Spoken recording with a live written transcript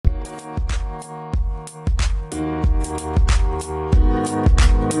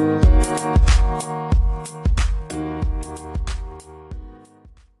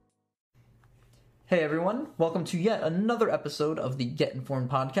Welcome to yet another episode of the Get Informed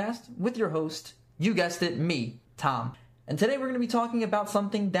podcast with your host, you guessed it, me, Tom. And today we're going to be talking about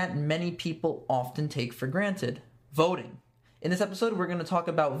something that many people often take for granted, voting. In this episode, we're going to talk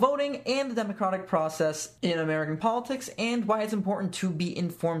about voting and the democratic process in American politics and why it's important to be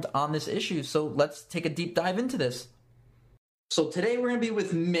informed on this issue. So let's take a deep dive into this. So today we're going to be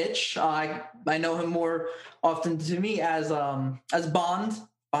with Mitch. I know him more often to me as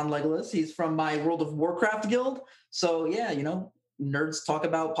Bond Legolas. He's from my World of Warcraft guild. So yeah, nerds talk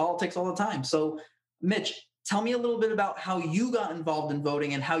about politics all the time. So Mitch, tell me a little bit about how you got involved in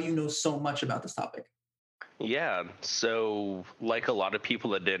voting and how you know so much about this topic. Yeah, so like a lot of people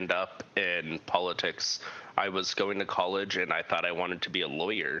that end up in politics, I was going to college and I thought I wanted to be a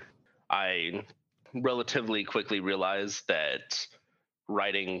lawyer. I relatively quickly realized that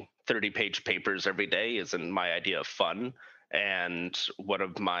writing 30-page papers every day isn't my idea of fun. And one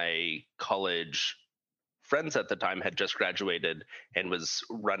of my college friends at the time had just graduated and was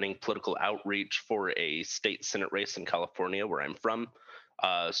running political outreach for a state Senate race in California, where I'm from.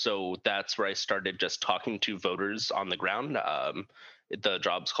 So that's where I started just talking to voters on the ground. The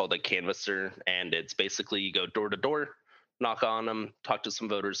job's called a canvasser, and it's basically you go door to door, knock on them, talk to some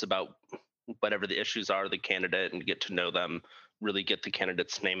voters about whatever the issues are, the candidate, and get to know them, really get the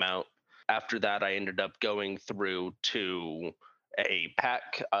candidate's name out. After that, I ended up going through to a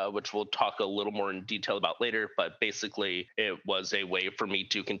PAC, which we'll talk a little more in detail about later. But basically, it was a way for me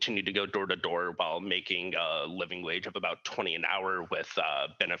to continue to go door to door while making a living wage of about $20 an hour with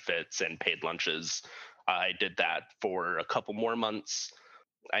benefits and paid lunches. I did that for a couple more months.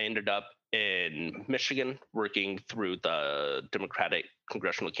 I ended up in Michigan working through the Democratic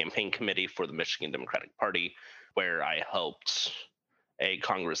Congressional Campaign Committee for the Michigan Democratic Party, where I helped a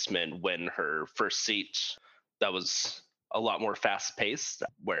congressman win her first seat. That was a lot more fast-paced,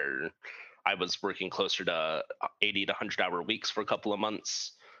 where I was working closer to 80 to 100-hour weeks for a couple of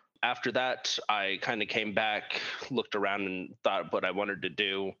months. After that, I kind of came back, looked around, and thought what I wanted to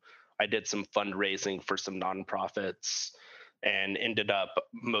do. I did some fundraising for some nonprofits and ended up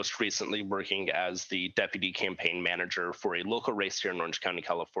most recently working as the deputy campaign manager for a local race here in Orange County,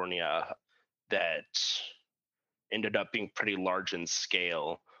 California, that ended up being pretty large in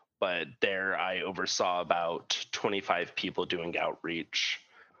scale. But there I oversaw about 25 people doing outreach.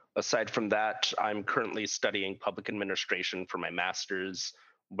 Aside from that, I'm currently studying public administration for my master's,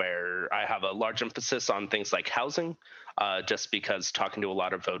 where I have a large emphasis on things like housing, just because talking to a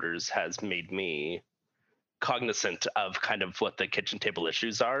lot of voters has made me cognizant of kind of what the kitchen table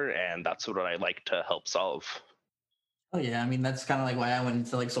issues are, and that's what I like to help solve. Oh yeah, I mean that's kind of like why I went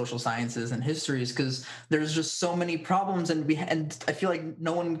into like social sciences and histories, because there's just so many problems and I feel like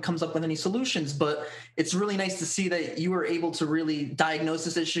no one comes up with any solutions. But it's really nice to see that you were able to really diagnose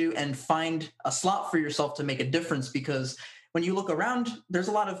this issue and find a slot for yourself to make a difference. Because when you look around, there's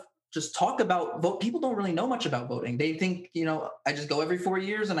a lot of just talk about vote. People don't really know much about voting. They think I just go every 4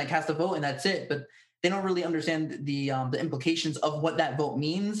 years and I cast a vote and that's it. But they don't really understand the implications of what that vote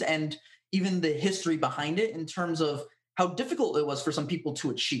means and even the history behind it in terms of how difficult it was for some people to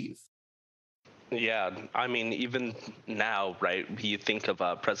achieve. Yeah, I mean, even now, right, you think of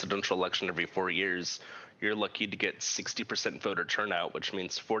a presidential election every 4 years, you're lucky to get 60% voter turnout, which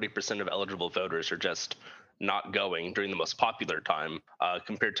means 40% of eligible voters are just not going during the most popular time,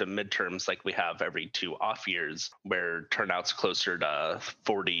 compared to midterms like we have every 2 off years, where turnout's closer to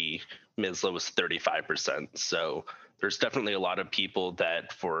 40, as low as 35%. So there's definitely a lot of people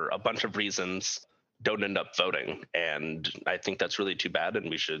that, for a bunch of reasons, don't end up voting. And I think that's really too bad, and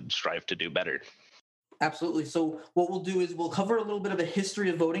we should strive to do better. Absolutely. So what we'll do is we'll cover a little bit of a history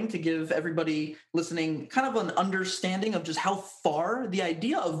of voting to give everybody listening kind of an understanding of just how far the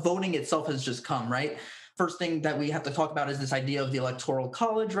idea of voting itself has just come, right? First thing that we have to talk about is this idea of the Electoral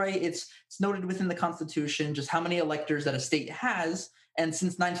College, right? It's noted within the Constitution just how many electors that a state has. And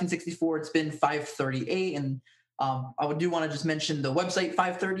since 1964, it's been 538. And I do want to just mention the website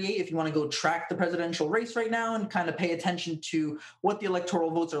 538 if you want to go track the presidential race right now and kind of pay attention to what the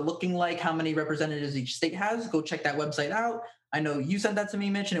electoral votes are looking like, how many representatives each state has. Go check that website out. I know you sent that to me,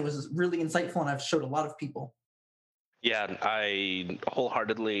 Mitch, and it was really insightful, and I've showed a lot of people. Yeah, I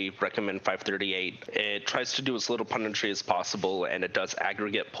wholeheartedly recommend 538. It tries to do as little punditry as possible, and it does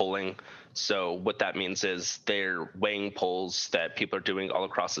aggregate polling. So what that means is they're weighing polls that people are doing all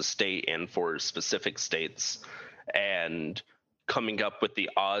across the state and for specific states, and coming up with the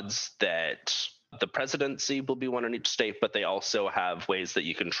odds that the presidency will be won in each state, but they also have ways that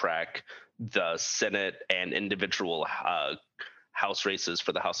you can track the Senate and individual House races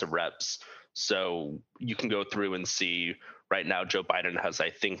for the House of Reps. So you can go through and see Right now, Joe Biden has, I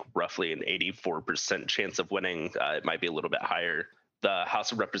think, roughly an 84% chance of winning. It might be a little bit higher. The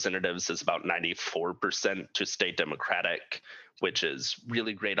House of Representatives is about 94% to stay Democratic, which is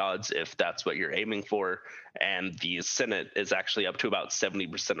really great odds if that's what you're aiming for. And the Senate is actually up to about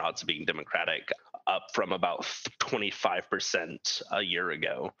 70% odds of being Democratic, up from about 25% a year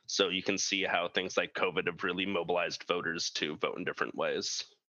ago. So you can see how things like COVID have really mobilized voters to vote in different ways.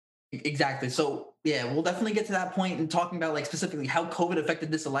 Exactly. So yeah, we'll definitely get to that point and talking about like specifically how COVID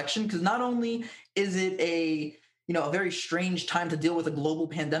affected this election. Because not only is it a very strange time to deal with a global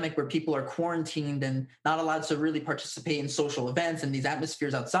pandemic where people are quarantined and not allowed to really participate in social events and these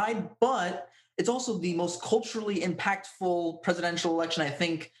atmospheres outside, but it's also the most culturally impactful presidential election, I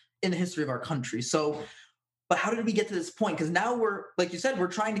think, in the history of our country. So, but how did we get to this point? Because now we're, like you said, we're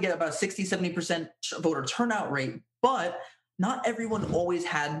trying to get about 60, 70% voter turnout rate, but not everyone always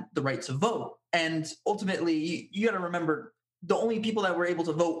had the right to vote. And ultimately, you got to remember the only people that were able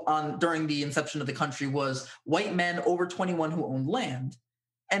to vote on during the inception of the country was white men over 21 who owned land.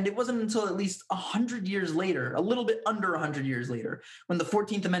 And it wasn't until at least 100 years later, a little bit under 100 years later, when the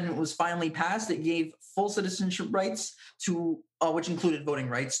 14th Amendment was finally passed, it gave full citizenship rights to, which included voting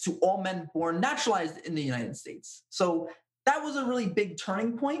rights, to all men born naturalized in the United States. So that was a really big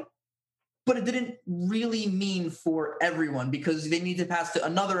turning point, but it didn't really mean for everyone because they needed to pass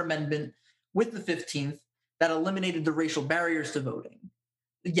another amendment with the 15th that eliminated the racial barriers to voting.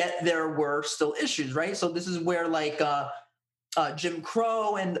 Yet there were still issues, right? So this is where Jim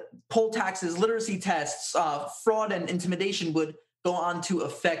Crow and poll taxes, literacy tests, fraud and intimidation would go on to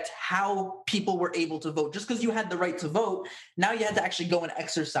affect how people were able to vote. Just because you had the right to vote, now you had to actually go and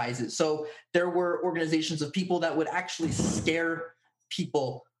exercise it. So there were organizations of people that would actually scare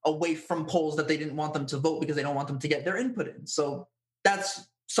people away from polls that they didn't want them to vote because they don't want them to get their input in. So that's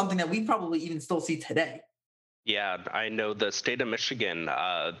something that we probably even still see today. Yeah, I know the state of Michigan,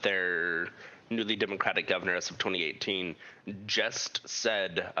 their newly Democratic governor as of 2018 just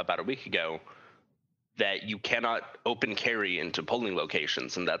said about a week ago that you cannot open carry into polling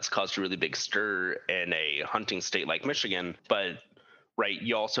locations, and that's caused a really big stir in a hunting state like Michigan. But right,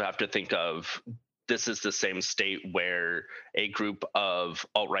 you also have to think of this is the same state where a group of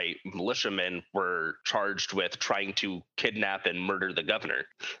alt-right militiamen were charged with trying to kidnap and murder the governor.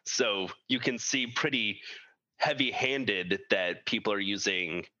 So you can see pretty heavy-handed that people are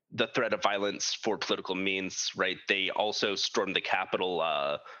using the threat of violence for political means, right? They also stormed the Capitol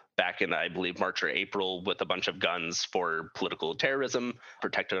back in, I believe, March or April with a bunch of guns for political terrorism,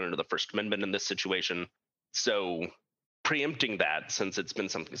 protected under the First Amendment in this situation. So preempting that, since it's been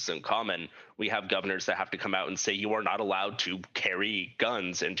something so common, we have governors that have to come out and say you are not allowed to carry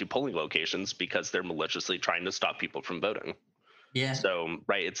guns into polling locations because they're maliciously trying to stop people from voting. Yeah. So,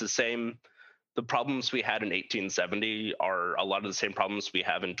 right, it's the same. The problems we had in 1870 are a lot of the same problems we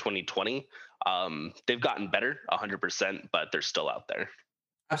have in 2020. They've gotten better 100%, but they're still out there.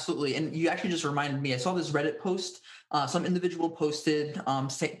 Absolutely. And you actually just reminded me, I saw this Reddit post. Some individual posted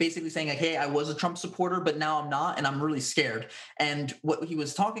basically saying like, hey, I was a Trump supporter, but now I'm not. And I'm really scared. And what he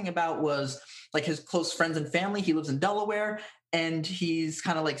was talking about was like his close friends and family. He lives in Delaware. And he's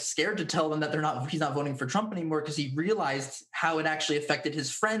kind of like scared to tell them that he's not voting for Trump anymore because he realized how it actually affected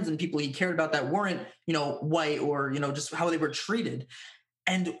his friends and people he cared about that weren't, white or, just how they were treated.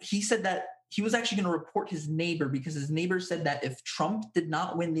 And he said that he was actually going to report his neighbor because his neighbor said that if Trump did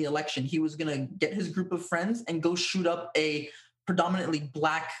not win the election, he was going to get his group of friends and go shoot up a predominantly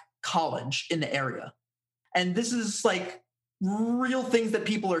Black college in the area. And this is like real things that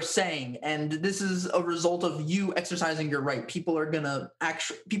people are saying. And this is a result of you exercising your right. People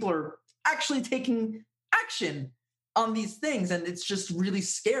are actually taking action on these things. And it's just really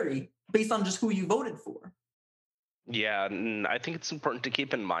scary based on just who you voted for. Yeah, and I think it's important to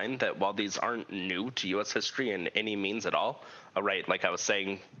keep in mind that while these aren't new to U.S. history in any means at all, right, like I was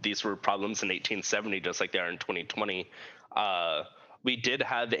saying, these were problems in 1870 just like they are in 2020. We did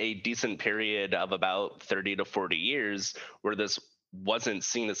have a decent period of about 30 to 40 years where this wasn't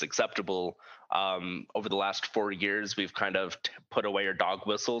seen as acceptable. Over the last 4 years, we've kind of put away our dog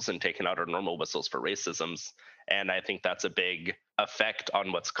whistles and taken out our normal whistles for racisms. And I think that's a big effect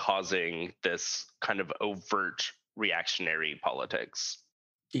on what's causing this kind of overt reactionary politics.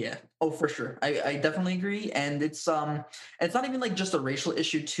 Yeah. Oh, for sure. I definitely agree. And it's not even like just a racial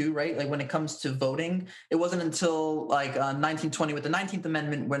issue too, right? Like when it comes to voting, it wasn't until like 1920 with the 19th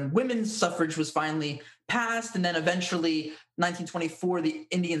Amendment when women's suffrage was finally passed. And then eventually 1924, the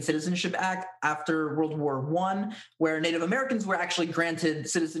Indian Citizenship Act after World War I, where Native Americans were actually granted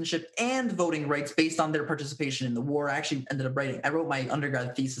citizenship and voting rights based on their participation in the war. I actually I wrote my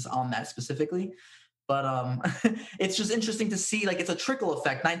undergrad thesis on that specifically. But it's just interesting to see, like, it's a trickle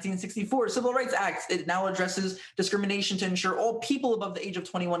effect. 1964 Civil Rights Act, it now addresses discrimination to ensure all people above the age of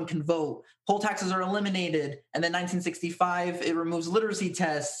 21 can vote. Poll taxes are eliminated. And then 1965, it removes literacy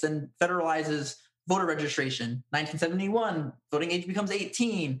tests and federalizes voter registration. 1971, voting age becomes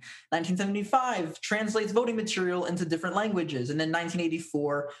 18. 1975, translates voting material into different languages. And then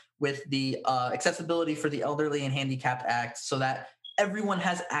 1984, with the Accessibility for the Elderly and Handicapped Act, so that everyone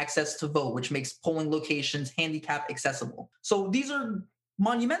has access to vote, which makes polling locations handicap accessible. So these are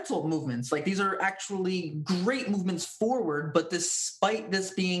monumental movements. Like, these are actually great movements forward, but despite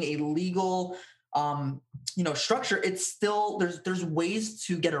this being a legal structure, it's still there's ways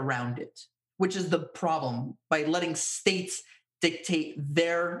to get around it, which is the problem, by letting states dictate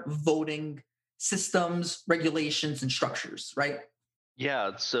their voting systems, regulations, and structures, right?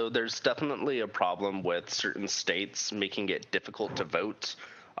 Yeah, so there's definitely a problem with certain states making it difficult to vote.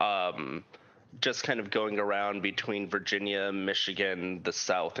 Um, just kind of going around between Virginia, Michigan, the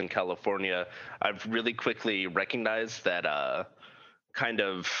South, and California, I've really quickly recognized that kind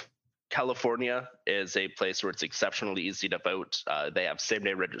of California is a place where it's exceptionally easy to vote. They have same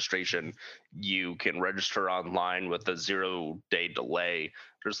day registration. You can register online with a 0-day delay.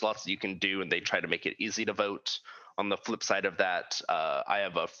 There's lots that you can do, and they try to make it easy to vote. On the flip side of that, I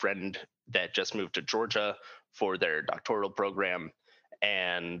have a friend that just moved to Georgia for their doctoral program,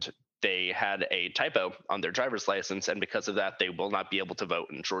 and they had a typo on their driver's license, and because of that, they will not be able to vote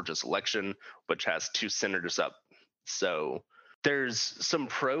in Georgia's election, which has 2 senators up. So there's some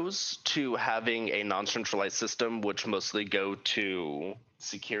pros to having a non-centralized system, which mostly go to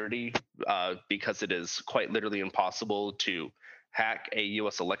security, because it is quite literally impossible to hack a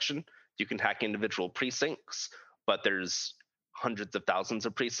U.S. election. You can hack individual precincts, but there's hundreds of thousands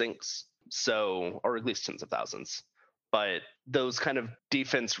of precincts, or at least tens of thousands. But those kind of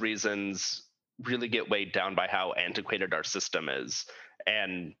defense reasons really get weighed down by how antiquated our system is.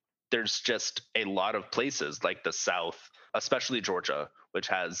 And there's just a lot of places like the South, especially Georgia, which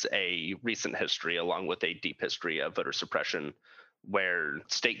has a recent history along with a deep history of voter suppression, where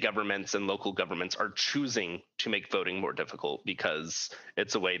state governments and local governments are choosing to make voting more difficult because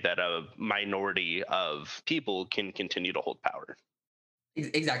it's a way that a minority of people can continue to hold power.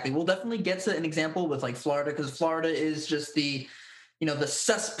 Exactly. We'll definitely get to an example with, like, Florida, because Florida is just the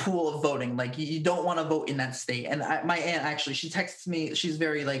cesspool of voting. Like, you don't want to vote in that state. And my aunt, actually, she texts me. She's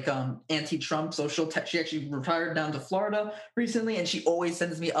very, like, anti-Trump, so she actually retired down to Florida recently, and she always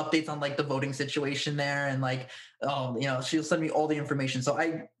sends me updates on, like, the voting situation there, and, like, she'll send me all the information. So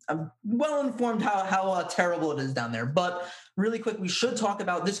I'm well informed how terrible it is down there. But really quick, we should talk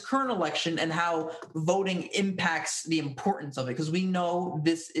about this current election and how voting impacts the importance of it, because we know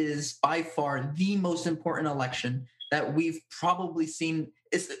this is by far the most important election that we've probably seen.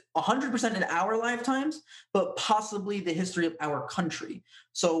 Is 100% in our lifetimes, but possibly the history of our country.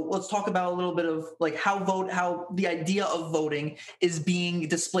 So let's talk about a little bit of, like, how the idea of voting is being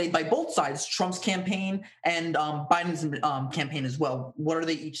displayed by both sides, Trump's campaign and Biden's campaign as well. What are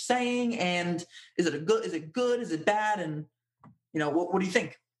they each saying? And is it good? Is it bad? And, what do you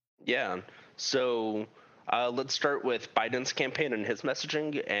think? Yeah. So let's start with Biden's campaign and his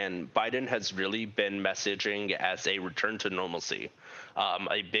messaging. And Biden has really been messaging as a return to normalcy.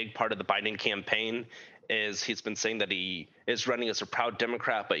 A big part of the Biden campaign is he's been saying that he is running as a proud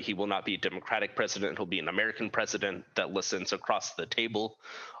Democrat, but he will not be a Democratic president. He'll be an American president that listens across the table.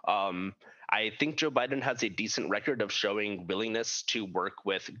 I think Joe Biden has a decent record of showing willingness to work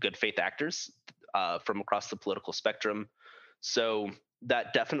with good faith actors from across the political spectrum. So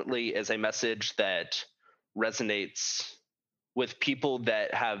that definitely is a message that resonates with people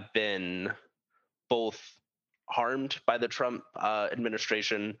that have been both harmed by the Trump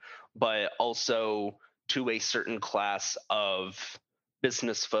administration, but also to a certain class of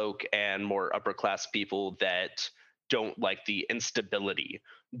business folk and more upper class people that don't like the instability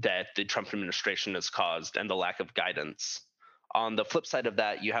that the Trump administration has caused and the lack of guidance. On the flip side of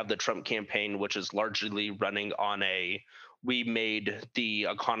that, you have the Trump campaign, which is largely running on we made the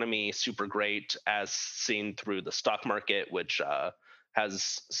economy super great, as seen through the stock market, which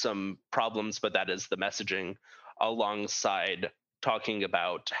has some problems, but that is the messaging, alongside talking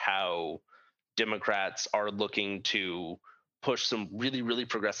about how Democrats are looking to push some really, really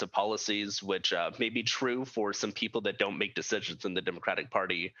progressive policies, which may be true for some people that don't make decisions in the Democratic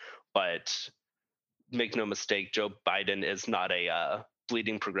Party. But make no mistake, Joe Biden is not a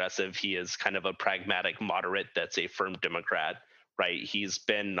bleeding progressive. He is kind of a pragmatic moderate that's a firm Democrat, right? He's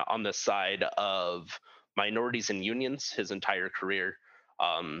been on the side of minorities and unions his entire career.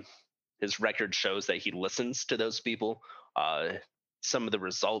 His record shows that he listens to those people. some of the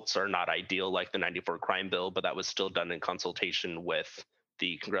results are not ideal, like the 94 crime bill, but that was still done in consultation with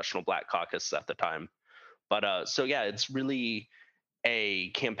the Congressional Black Caucus at the time. But so yeah, it's really a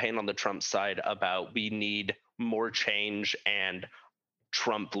campaign on the Trump side about we need more change, and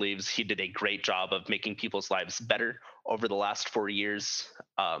Trump believes he did a great job of making people's lives better over the last 4 years.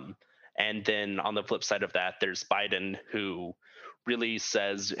 And then on the flip side of that, there's Biden, who really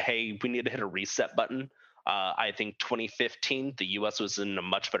says, hey, we need to hit a reset button. I think 2015, the US was in a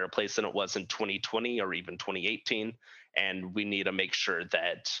much better place than it was in 2020 or even 2018. And we need to make sure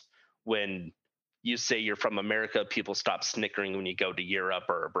that when you say you're from America, people stop snickering when you go to Europe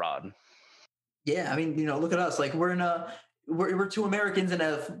or abroad. Yeah, I mean, look at us. Like we're two Americans in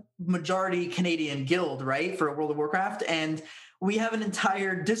a majority Canadian guild, right, for World of Warcraft, and we have an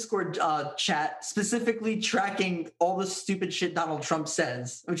entire Discord chat specifically tracking all the stupid shit Donald Trump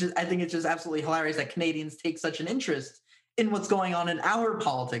says, which is, I think it's just absolutely hilarious that Canadians take such an interest in what's going on in our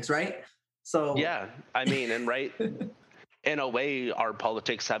politics, right? So yeah, I mean, and right, in a way, our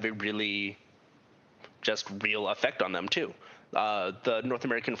politics have a really just real effect on them too. The North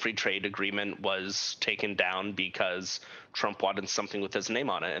American Free Trade Agreement was taken down because Trump wanted something with his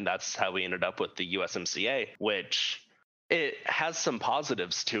name on it, and that's how we ended up with the USMCA, which it has some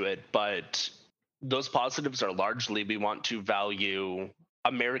positives to it, but those positives are largely we want to value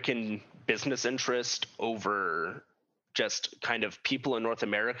American business interest over just kind of people in North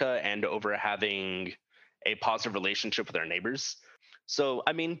America and over having a positive relationship with our neighbors. So,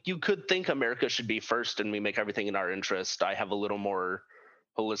 I mean, you could think America should be first and we make everything in our interest. I have a little more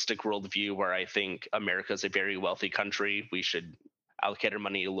holistic worldview where I think America is a very wealthy country. We should allocate our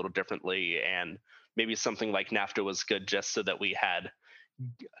money a little differently. And maybe something like NAFTA was good just so that we had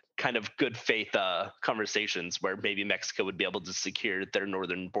kind of good faith conversations where maybe Mexico would be able to secure their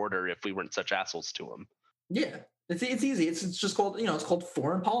northern border if we weren't such assholes to them. Yeah, it's easy. It's just called, it's called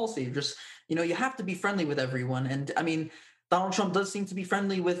foreign policy. Just, you have to be friendly with everyone. And I mean, Donald Trump does seem to be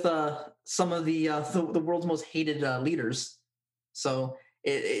friendly with some of the world's most hated leaders. So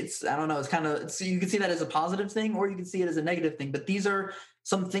it's I don't know. It's kind of you can see that as a positive thing, or you can see it as a negative thing. But these are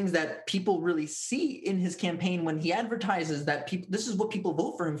some things that people really see in his campaign when he advertises that people. This is what people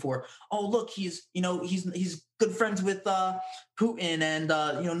vote for him for. Oh, look, he's good friends with Putin and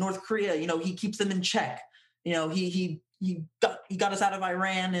North Korea. He keeps them in check. He got us out of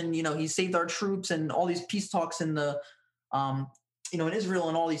Iran, and he saved our troops and all these peace talks in the in Israel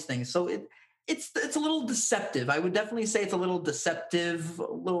and all these things. So it's a little deceptive. I would definitely say it's a little deceptive,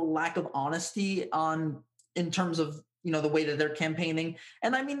 a little lack of honesty in terms of the way that they're campaigning.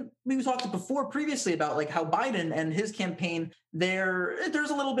 And I mean, we talked previously about like how Biden and his campaign, there's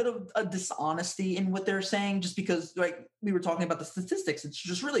a little bit of a dishonesty in what they're saying, just because like we were talking about the statistics. It's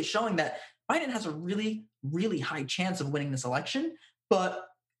just really showing that Biden has a really, really high chance of winning this election, but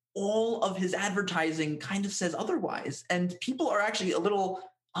all of his advertising kind of says otherwise. And people are actually a little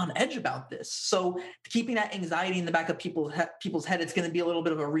on edge about this. So keeping that anxiety in the back of people's head, it's going to be a little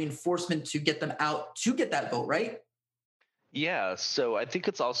bit of a reinforcement to get them out to get that vote, right? Yeah, so I think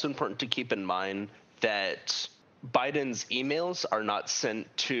it's also important to keep in mind that Biden's emails are not sent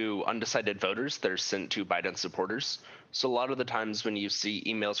to undecided voters, they're sent to Biden supporters. So a lot of the times when you see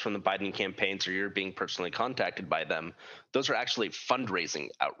emails from the Biden campaigns or you're being personally contacted by them, those are actually fundraising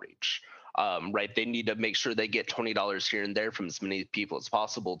outreach. Right? They need to make sure they get $20 here and there from as many people as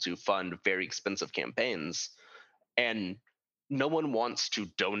possible to fund very expensive campaigns. And no one wants to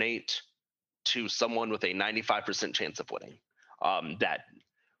donate to someone with a 95% chance of winning. That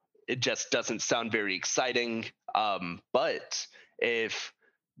it just doesn't sound very exciting. But if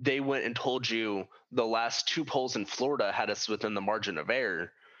they went and told you the last two polls in Florida had us within the margin of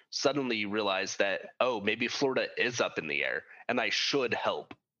error, suddenly you realize that, oh, maybe Florida is up in the air and I should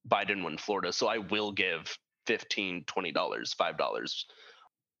help Biden win Florida. So I will give $15, $20, $5.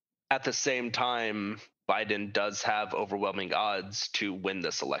 At the same time, Biden does have overwhelming odds to win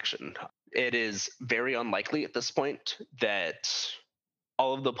this election. It is very unlikely at this point that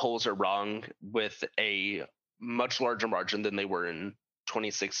all of the polls are wrong with a much larger margin than they were in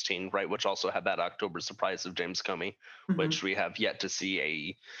 2016, right? Which also had that October surprise of James Comey, which we have yet to see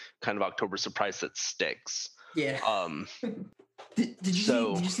a kind of October surprise that sticks. Yeah. Did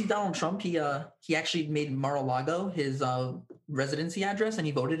you see Donald Trump? He actually made Mar-a-Lago his residency address, and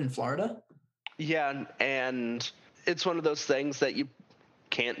he voted in Florida. Yeah, and it's one of those things that you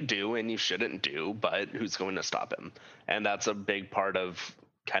can't do and you shouldn't do, but who's going to stop him? And that's a big part of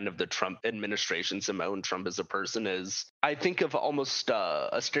kind of the Trump administration's MO and Trump as a person is, I think of almost a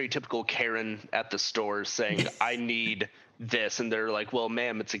stereotypical Karen at the store saying, I need this, and they're like, well,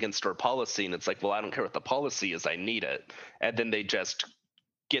 ma'am, it's against our policy. And it's like, well, I don't care what the policy is, I need it. And then they just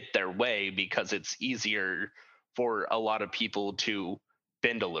get their way because it's easier for a lot of people to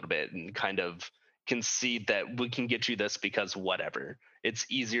bend a little bit and kind of concede that we can get you this because whatever. It's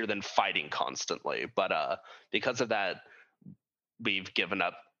easier than fighting constantly. But because of that, we've given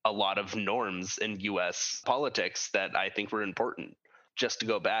up a lot of norms in US politics that I think were important. Just to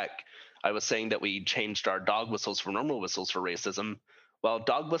go back, I was saying that we changed our dog whistles for normal whistles for racism. Well,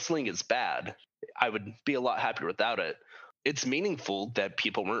 dog whistling is bad. I would be a lot happier without it. It's meaningful that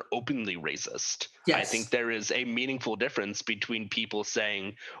people weren't openly racist. I think Yes. there is a meaningful difference between people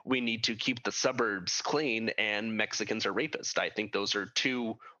saying we need to keep the suburbs clean and Mexicans are rapists. I think those are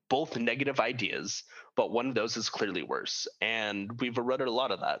two both negative ideas, but one of those is clearly worse. And we've eroded a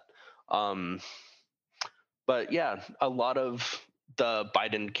lot of that. But yeah, a lot of the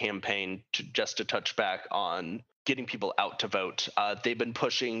Biden campaign, just to touch back on getting people out to vote, they've been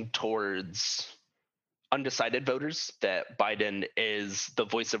pushing towards undecided voters, that Biden is the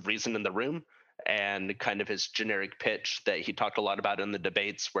voice of reason in the room, and kind of his generic pitch that he talked a lot about in the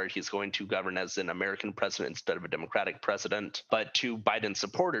debates, where he's going to govern as an American president instead of a Democratic president. But to Biden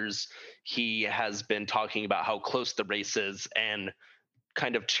supporters, he has been talking about how close the race is and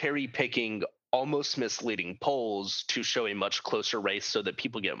kind of cherry picking almost misleading polls to show a much closer race so that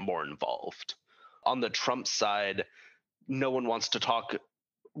people get more involved. On the Trump side, no one wants to talk.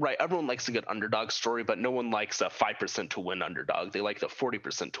 Right, everyone likes a good underdog story, but no one likes a 5% to win underdog. They like the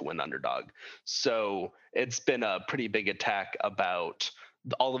 40% to win underdog. So it's been a pretty big attack about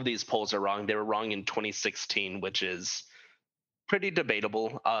all of these polls are wrong. They were wrong in 2016, which is pretty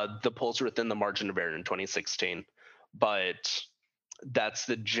debatable. The polls are within the margin of error in 2016, but that's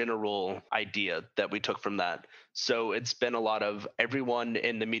the general idea that we took from that. So it's been a lot of everyone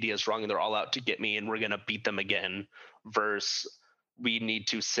in the media is wrong and they're all out to get me and we're going to beat them again, versus we need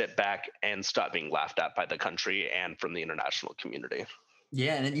to sit back and stop being laughed at by the country and from the international community.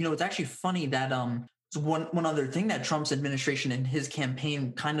 Yeah, and it's actually funny that one other thing that Trump's administration and his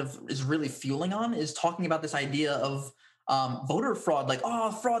campaign kind of is really fueling on is talking about this idea of voter fraud, like,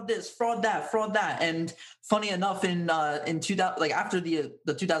 oh, fraud this, fraud that, fraud that. And funny enough, in 2000, like after the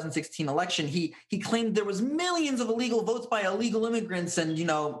 2016 election, he claimed there was millions of illegal votes by illegal immigrants and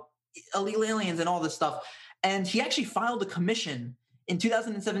illegal aliens and all this stuff. And he actually filed a commission in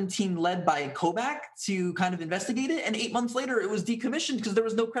 2017 led by Kobach to kind of investigate it. And 8 months later, it was decommissioned because there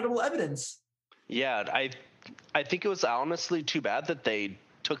was no credible evidence. Yeah, I think it was honestly too bad that they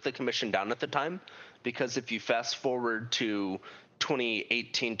took the commission down at the time, because if you fast forward to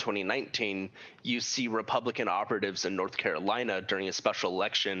 2018, 2019, you see Republican operatives in North Carolina during a special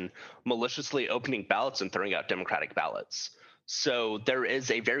election maliciously opening ballots and throwing out Democratic ballots. So there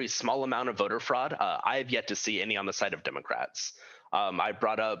is a very small amount of voter fraud. I have yet to see any on the side of Democrats. I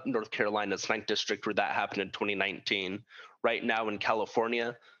brought up North Carolina's 9th district where that happened in 2019. Right now in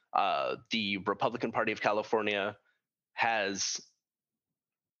California, the Republican Party of California has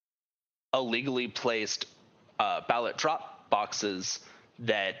illegally placed ballot drop boxes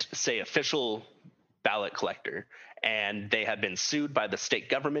that say official ballot collector, and they have been sued by the state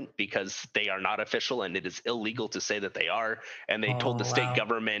government because they are not official and it is illegal to say that they are. And they told the state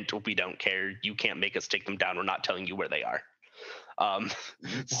government, we don't care, you can't make us take them down, we're not telling you where they are.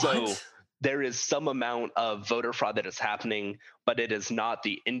 So there is some amount of voter fraud that is happening, but it is not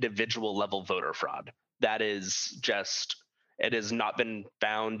the individual level voter fraud. That is just, it has not been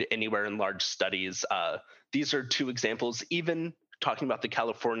found anywhere in large studies. These are two examples. Even talking about the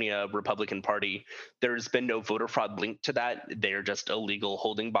California Republican Party, there's been no voter fraud linked to that. They are just illegal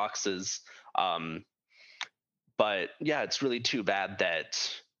holding boxes. But yeah, it's really too bad that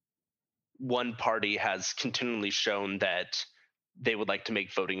one party has continually shown that they would like to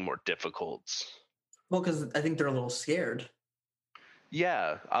make voting more difficult. Well, because I think they're a little scared.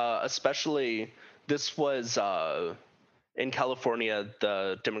 Yeah, especially this was in California,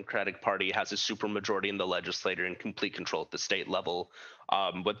 the Democratic Party has a supermajority in the legislature and complete control at the state level.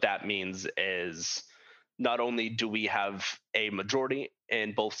 What that means is not only do we have a majority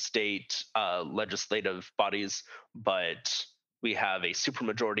in both state legislative bodies, but we have a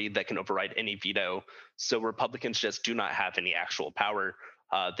supermajority that can override any veto. So Republicans just do not have any actual power.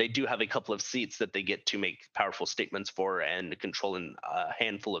 They do have a couple of seats that they get to make powerful statements for and control in a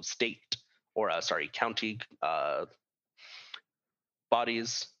handful of state or county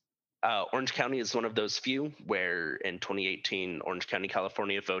bodies. Orange County is one of those few where in 2018, Orange County,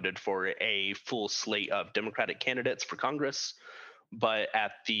 California voted for a full slate of Democratic candidates for Congress. But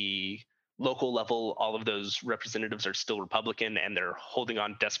at the local level, all of those representatives are still Republican and they're holding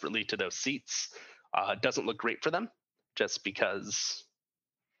on desperately to those seats. Doesn't look great for them. just because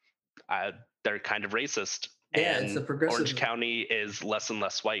they're kind of racist, Yeah, it's a and Orange progressive. County is less and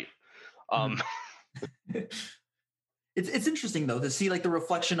less white. Mhm. It's interesting though to see like the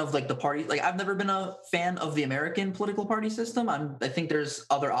reflection of like the party. Like I've never been a fan of the American political party system. I think there's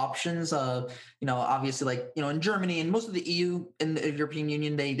other options. Obviously like in Germany and most of the EU and the European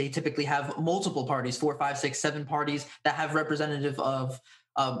Union, they typically have multiple parties, 4, 5, 6, 7 parties that have representative of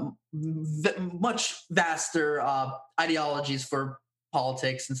much vaster ideologies for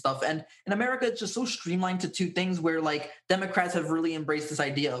politics and stuff. And in America, it's just so streamlined to two things where like Democrats have really embraced this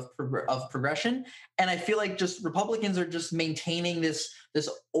idea of progression, and I feel like just Republicans are just maintaining this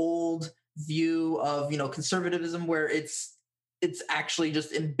old view of conservatism where it's actually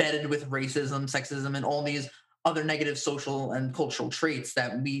just embedded with racism, sexism, and all these other negative social and cultural traits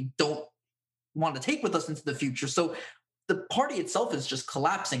that we don't want to take with us into the future. So the party itself is just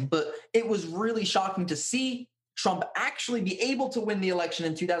collapsing. But it was really shocking to see Trump actually be able to win the election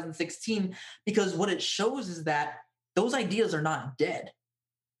in 2016, because what it shows is that those ideas are not dead.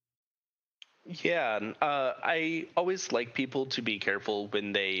 Yeah, I always like people to be careful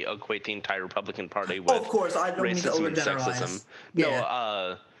when they equate the entire Republican Party Oh, of with course, I don't mean to racism and sexism. overgeneralize. No,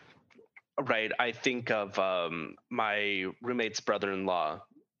 Yeah. right. I think of my roommate's brother-in-law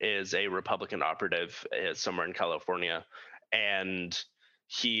is a Republican operative somewhere in California, and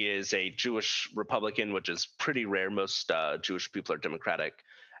he is a Jewish Republican, which is pretty rare. Most Jewish people are Democratic,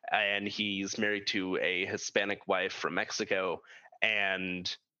 and he's married to a Hispanic wife from Mexico,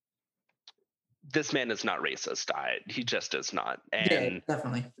 and this man is not racist. He just is not, Yeah, and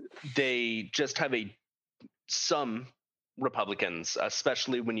definitely. they just have some Republicans,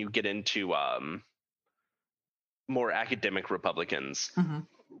 especially when you get into more academic Republicans, Mhm.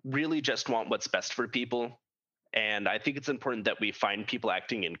 really just want what's best for people. And I think it's important that we find people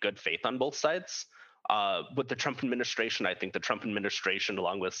acting in good faith on both sides. With the Trump administration, I think the Trump administration,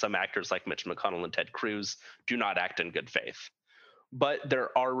 along with some actors like Mitch McConnell and Ted Cruz, do not act in good faith. But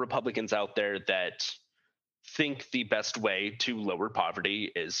there are Republicans out there that think the best way to lower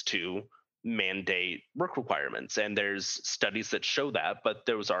poverty is to mandate work requirements, and there's studies that show that, but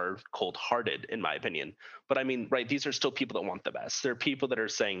those are cold-hearted in my opinion. But I mean, right, these are still people that want the best. There are people that are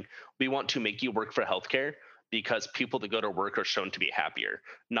saying we want to make you work for healthcare because people that go to work are shown to be happier,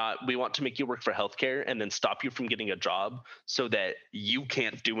 not we want to make you work for healthcare and then stop you from getting a job so that you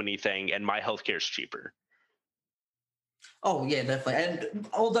can't do anything and my healthcare is cheaper. Oh yeah, definitely. And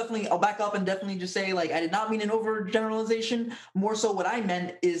I'll back up and definitely just say like I did not mean an overgeneralization. More so, what I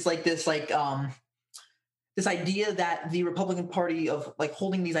meant is like this idea that the Republican Party of like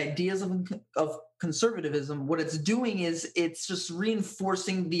holding these ideas of conservatism, what it's doing is it's just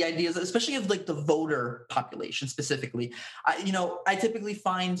reinforcing the ideas, especially of like the voter population specifically. I typically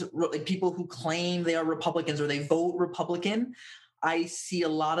find like people who claim they are Republicans or they vote Republican. I see a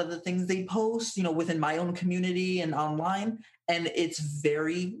lot of the things they post, within my own community and online, and it's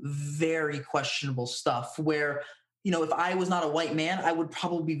very, very questionable stuff. Where if I was not a white man, I would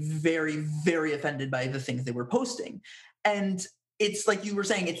probably be very, very offended by the things they were posting. And it's like you were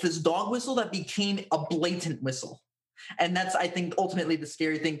saying, it's this dog whistle that became a blatant whistle. And that's, I think, ultimately the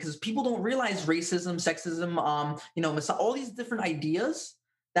scary thing, because people don't realize racism, sexism, all these different ideas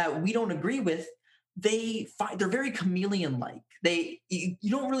that we don't agree with. They're very chameleon like. You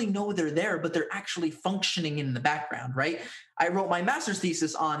don't really know they're there, but they're actually functioning in the background, right? I wrote my master's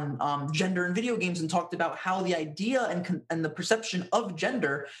thesis on gender in video games and talked about how the idea and the perception of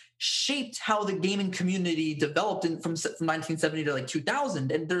gender shaped how the gaming community developed from 1970 to like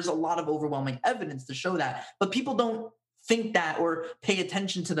 2000. And there's a lot of overwhelming evidence to show that, but people don't think that or pay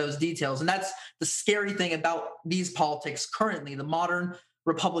attention to those details. And that's the scary thing about these politics currently, the modern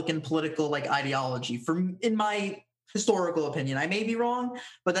Republican political like ideology. In my historical opinion, I may be wrong,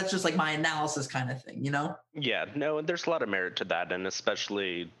 but that's just like my analysis kind of thing, Yeah, no, and there's a lot of merit to that, and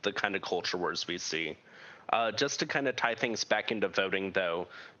especially the kind of culture wars we see. Just to kind of tie things back into voting, though,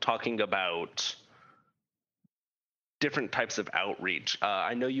 talking about different types of outreach.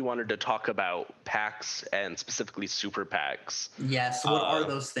 I know you wanted to talk about PACs and specifically super PACs. Yes. What are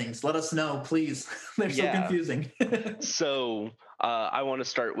those things? Let us know, please. They're so Yeah. confusing. So I want to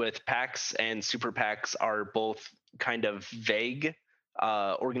start with PACs and super PACs are both kind of vague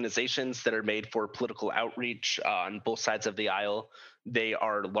organizations that are made for political outreach on both sides of the aisle. They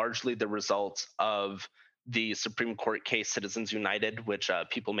are largely the result of the Supreme Court case Citizens United, which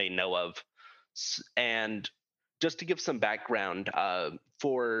people may know of. And just to give some background,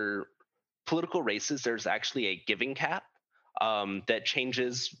 for political races, there's actually a giving cap that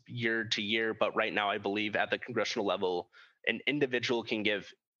changes year to year. But right now, I believe at the congressional level, an individual can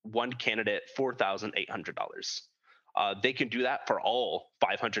give one candidate $4,800. They can do that for all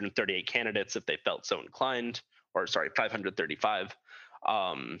 538 candidates if they felt so inclined, or sorry, 535.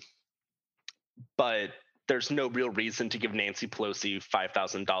 Um, but there's no real reason to give Nancy Pelosi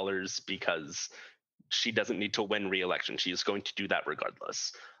 $5,000 because she doesn't need to win re-election. She is going to do that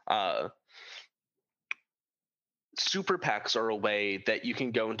regardless. Super PACs are a way that you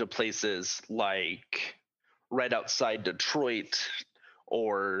can go into places like right outside Detroit,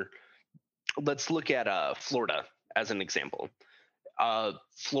 or let's look at Florida as an example.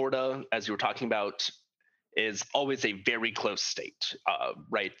 Florida, as you were talking about, is always a very close state,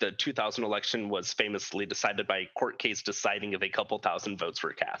 right? The 2000 election was famously decided by a court case deciding if a couple thousand votes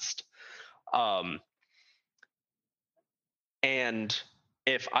were cast. And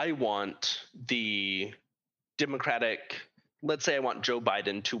if I want the Democratic, let's say I want Joe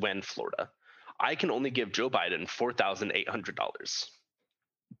Biden to win Florida, I can only give Joe Biden $4,800.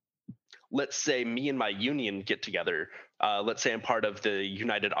 Let's say me and my union get together. Let's say I'm part of the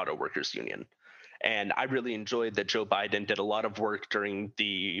United Auto Workers Union. And I really enjoyed that Joe Biden did a lot of work during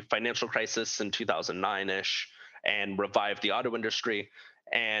the financial crisis in 2009-ish and revived the auto industry.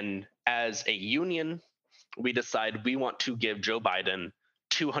 And as a union, we decide we want to give Joe Biden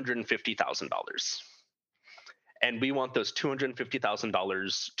 $250,000. And we want those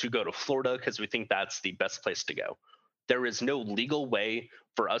 $250,000 to go to Florida because we think that's the best place to go. There is no legal way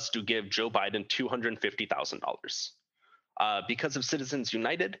for us to give Joe Biden $250,000. Because of Citizens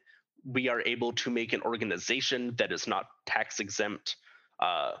United, we are able to make an organization that is not tax exempt,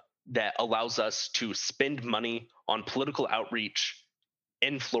 that allows us to spend money on political outreach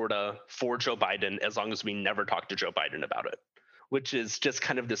in Florida for Joe Biden as long as we never talk to Joe Biden about it, which is just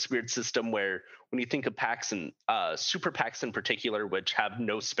kind of this weird system where when you think of PACs and super PACs in particular, which have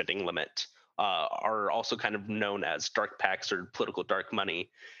no spending limit, are also kind of known as dark PACs or political dark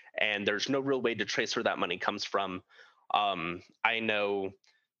money. And there's no real way to trace where that money comes from. I know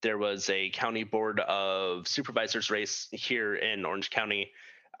there was a county board of supervisors race here in Orange County.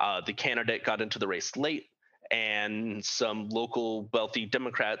 The candidate got into the race late, and some local wealthy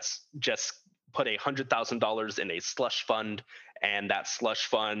Democrats just put $100,000 in a slush fund, and that slush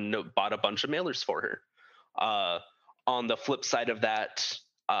fund bought a bunch of mailers for her. On the flip side of that,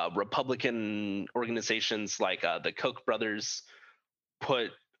 Republican organizations like the Koch brothers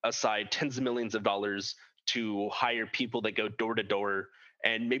put aside tens of millions of dollars to hire people that go door to door.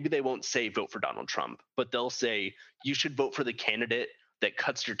 And maybe they won't say vote for Donald Trump, but they'll say you should vote for the candidate that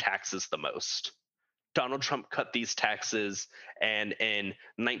cuts your taxes the most. Donald Trump cut these taxes, and in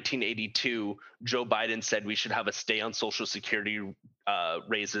 1982, Joe Biden said we should have a stay on Social Security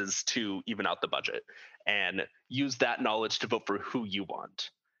raises to even out the budget, and use that knowledge to vote for who you want.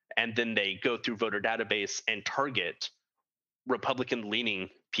 And then they go through voter database and target Republican-leaning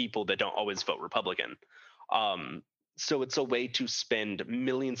people that don't always vote Republican. So it's a way to spend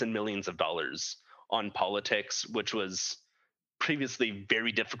millions and millions of dollars on politics, which was previously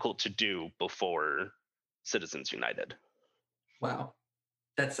very difficult to do before Citizens United. Wow,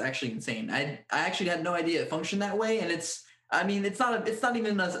 that's actually insane. I actually had no idea it functioned that way, and it's not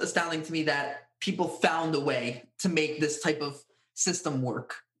even as astounding to me that people found a way to make this type of system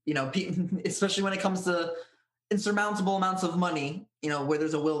work. You know, especially when it comes to insurmountable amounts of money. You know, where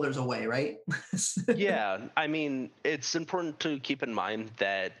there's a will, there's a way, right? Yeah, I mean, it's important to keep in mind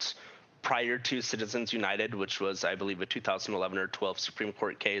that prior to Citizens United, which was, I believe, a 2011 or 12 Supreme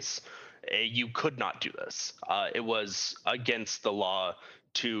Court case, you could not do this. It was against the law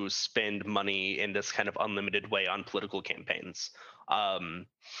to spend money in this kind of unlimited way on political campaigns.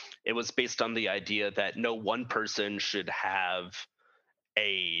 It was based on the idea that no one person should have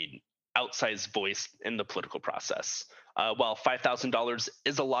a outsized voice in the political process. While $5,000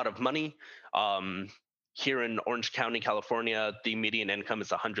 is a lot of money, here in Orange County, California, the median income is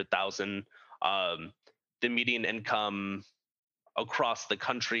 $100,000. The median income across the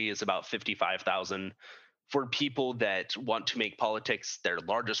country is about $55,000. For people that want to make politics their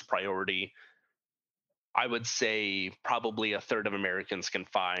largest priority, I would say probably a third of Americans can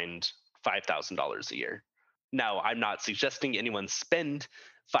find $5,000 a year. Now, I'm not suggesting anyone spend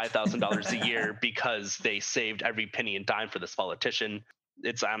 $5,000 a year because they saved every penny and dime for this politician.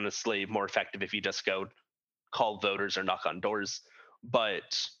 It's honestly more effective if you just go call voters or knock on doors.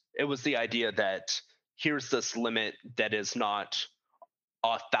 But it was the idea that here's this limit that is not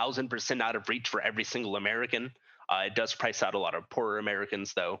 1,000% out of reach for every single American. It does price out a lot of poorer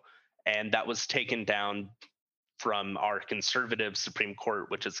Americans, though. And that was taken down from our conservative Supreme Court,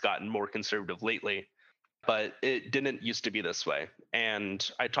 which has gotten more conservative lately. But it didn't used to be this way. And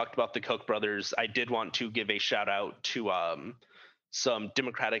I talked about the Koch brothers. I did want to give a shout out to some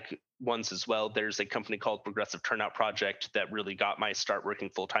Democratic ones as well. There's a company called Progressive Turnout Project that really got my start working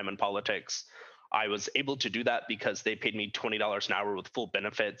full time in politics. I was able to do that because they paid me $20 an hour with full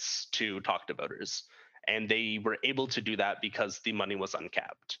benefits to talk to voters. And they were able to do that because the money was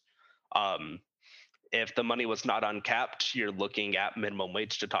uncapped. Um, if the money was not uncapped, you're looking at minimum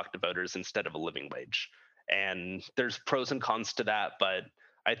wage to talk to voters instead of a living wage. And there's pros and cons to that, but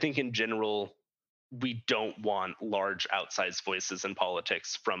I think in general, we don't want large outsized voices in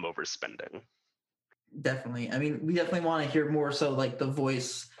politics from overspending. Definitely. I mean, we definitely want to hear more so like the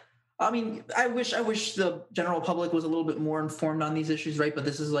voice. I mean, I wish the general public was a little bit more informed on these issues, right? But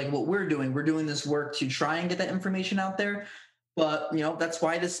this is like what we're doing. We're doing this work to try and get that information out there. But, that's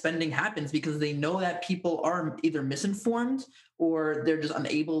why this spending happens, because they know that people are either misinformed or they're just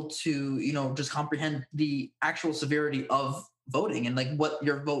unable to, just comprehend the actual severity of voting and like what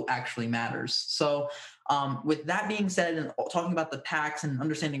your vote actually matters. So with that being said, and talking about the PACs and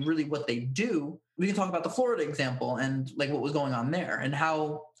understanding really what they do, we can talk about the Florida example and like what was going on there and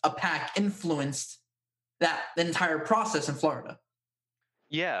how a PAC influenced that entire process in Florida.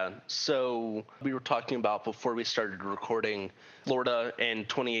 Yeah, so we were talking about before we started recording, Florida in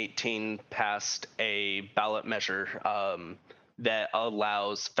 2018 passed a ballot measure that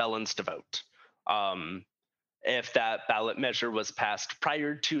allows felons to vote. If that ballot measure was passed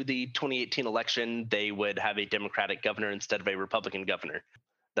prior to the 2018 election, they would have a Democratic governor instead of a Republican governor.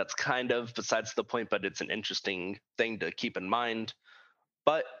 That's kind of besides the point, but it's an interesting thing to keep in mind.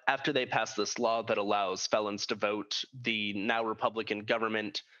 But after they passed this law that allows felons to vote, the now Republican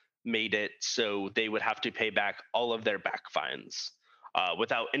government made it so they would have to pay back all of their back fines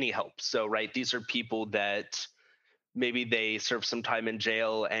without any help. So, right, these are people that maybe they served some time in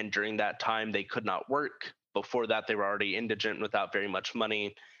jail, and during that time they could not work. Before that, they were already indigent without very much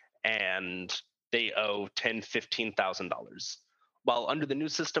money, and they owe $10,000-$15,000. While under the new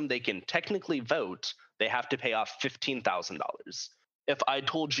system, they can technically vote, they have to pay off $15,000. If I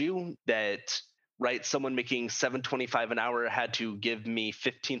told you that, right, someone making $7.25 an hour had to give me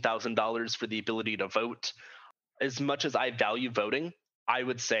 $15,000 for the ability to vote, as much as I value voting, I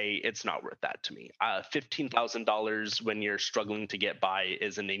would say it's not worth that to me. $15,000 when you're struggling to get by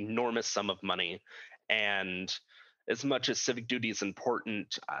is an enormous sum of money. And as much as civic duty is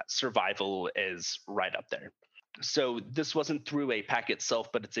important, survival is right up there. So this wasn't through a PAC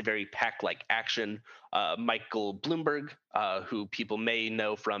itself, but it's a very PAC-like action. Michael Bloomberg, who people may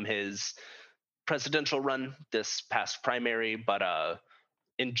know from his presidential run this past primary, but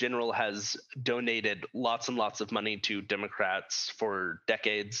in general has donated lots and lots of money to Democrats for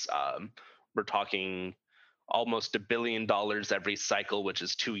decades. We're talking almost $1 billion every cycle, which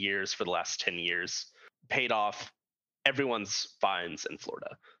is 2 years for the last 10 years, paid off everyone's fines in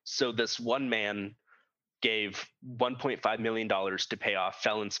Florida. So this one man gave $1.5 million to pay off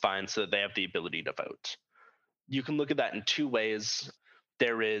felons' fines so that they have the ability to vote. You can look at that in two ways.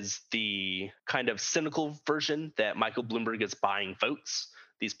 There is the kind of cynical version that Michael Bloomberg is buying votes.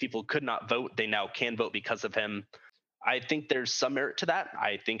 These people could not vote. They now can vote because of him. I think there's some merit to that.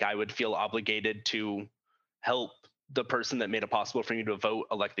 I think I would feel obligated to help the person that made it possible for you to vote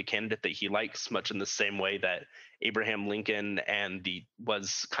elect the candidate that he likes, much in the same way that Abraham Lincoln and the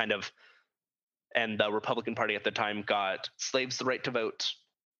Republican Party at the time got slaves the right to vote,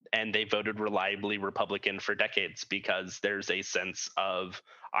 and they voted reliably Republican for decades because there's a sense of,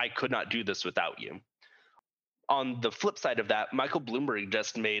 I could not do this without you. On the flip side of that, Michael Bloomberg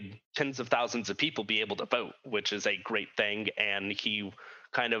just made tens of thousands of people be able to vote, which is a great thing. And he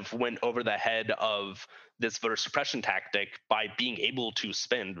kind of went over the head of this voter suppression tactic by being able to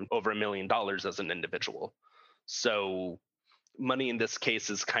spend over $1 million as an individual. So money in this case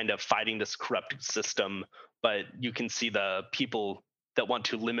is kind of fighting this corrupt system, but you can see the people that want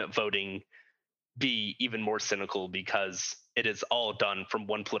to limit voting be even more cynical because it is all done from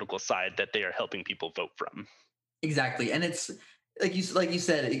one political side that they are helping people vote from. Exactly. And it's like you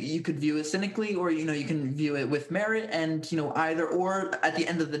said, you could view it cynically, or, you can view it with merit, and, either or. At the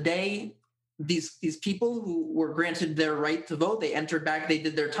end of the day, these people who were granted their right to vote, they entered back, they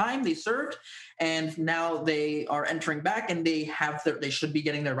did their time, they served, and now they are entering back, and they should be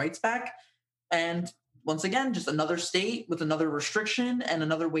getting their rights back. And once again, just another state with another restriction and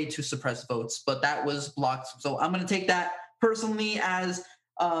another way to suppress votes. But that was blocked. So I'm going to take that personally as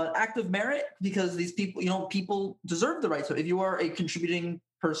act of merit, because these people, people deserve the right. So if you are a contributing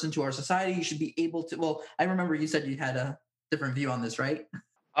person to our society, you should be able to. Well, I remember you said you had a different view on this, right?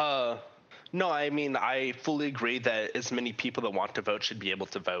 No, I mean, I fully agree that as many people that want to vote should be able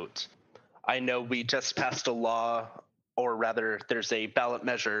to vote. I know we just passed a law, or rather, there's a ballot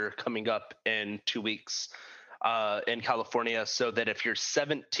measure coming up in 2 weeks in California, so that if you're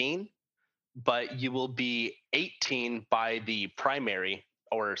 17, but you will be 18 by the primary,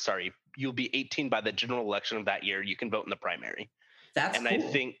 or sorry, you'll be 18 by the general election of that year, you can vote in the primary. That's And I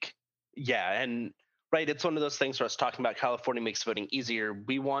cool. think, yeah, and right, it's one of those things where I was talking about California makes voting easier.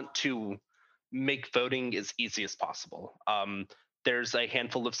 We want to make voting as easy as possible. There's a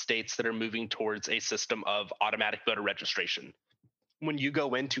handful of states that are moving towards a system of automatic voter registration. When you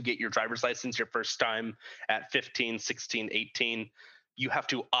go in to get your driver's license your first time at 15, 16, 18, you have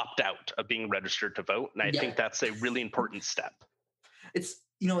to opt out of being registered to vote. And I Yeah. think that's a really important step. It's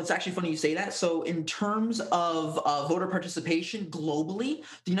actually funny you say that. So in terms of voter participation globally,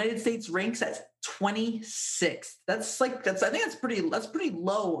 the United States ranks at 26th. I think that's pretty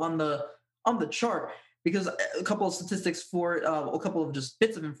low on the chart, because a couple of statistics for a couple of just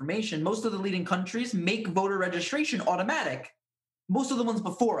bits of information. Most of the leading countries make voter registration automatic. Most of the ones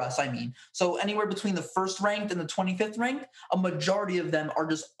before us, I mean. So anywhere between the first ranked and the 25th ranked, a majority of them are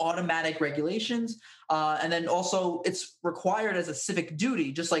just automatic regulations. And then also it's required as a civic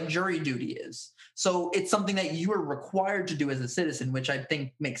duty, just like jury duty is. So it's something that you are required to do as a citizen, which I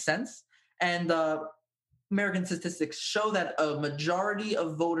think makes sense. And American statistics show that a majority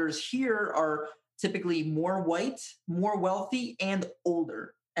of voters here are typically more white, more wealthy, and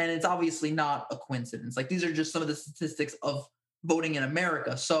older. And it's obviously not a coincidence. Like, these are just some of the statistics of voting in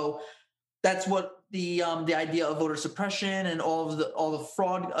America. So that's what the idea of voter suppression and all the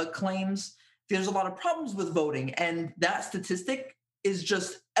fraud claims. There's a lot of problems with voting, and that statistic is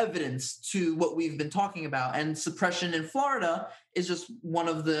just evidence to what we've been talking about. And suppression in Florida is just one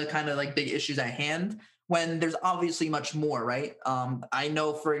of the kind of like big issues at hand, when there's obviously much more, right? I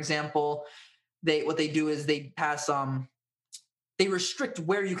know, for example, what they do is they restrict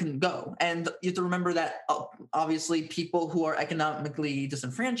where you can go. And you have to remember that obviously people who are economically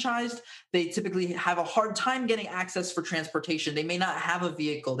disenfranchised, they typically have a hard time getting access for transportation. They may not have a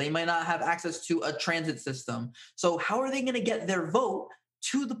vehicle. They might not have access to a transit system. So how are they going to get their vote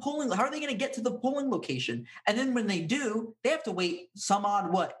to the polling? How are they going to get to the polling location? And then when they do, they have to wait some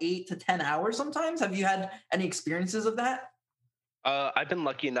odd, 8 to 10 hours sometimes? Have you had any experiences of that? I've been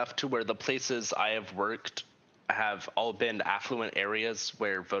lucky enough to where the places I have worked have all been affluent areas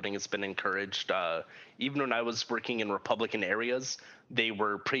where voting has been encouraged. Even when I was working in Republican areas, they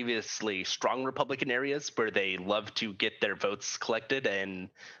were previously strong Republican areas where they love to get their votes collected, and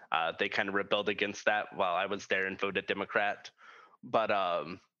they kind of rebelled against that while I was there and voted Democrat. But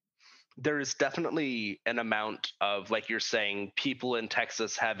there is definitely an amount of, like you're saying, people in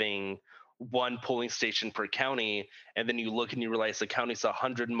Texas having one polling station per county, and then you look and you realize the county's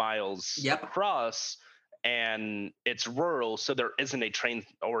 100 miles Yep. across and it's rural, so there isn't a train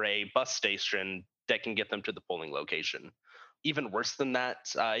or a bus station that can get them to the polling location. Even worse than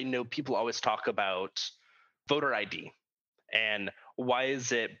that, I know people always talk about voter ID and why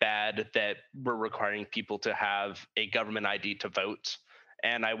is it bad that we're requiring people to have a government ID to vote.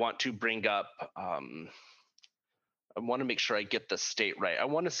 And I want to bring up I want to make sure I get the state right. I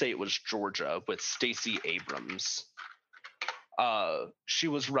want to say it was Georgia with Stacey Abrams. She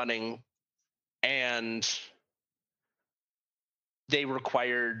was running, and they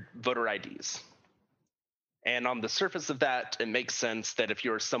required voter IDs. And on the surface of that, it makes sense that if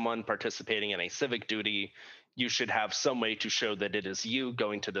you're someone participating in a civic duty, you should have some way to show that it is you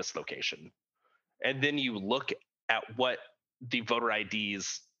going to this location. And then you look at what the voter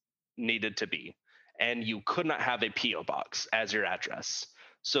IDs needed to be, and you could not have a PO box as your address.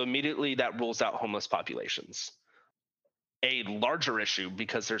 So immediately that rules out homeless populations. A larger issue,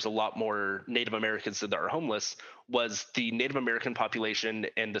 because there's a lot more Native Americans that are homeless, was the Native American population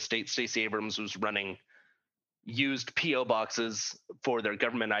in the state Stacey Abrams was running used PO boxes for their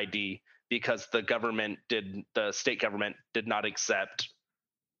government ID because the state government did not accept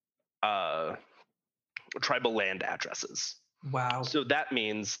tribal land addresses. Wow. So that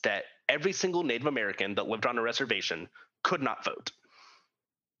means that every single Native American that lived on a reservation could not vote.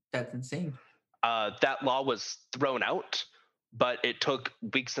 That's insane. That law was thrown out, but it took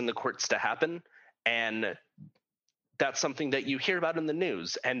weeks in the courts to happen. And that's something that you hear about in the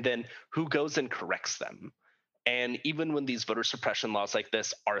news. And then who goes and corrects them? And even when these voter suppression laws like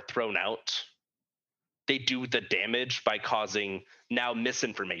this are thrown out, they do the damage by causing now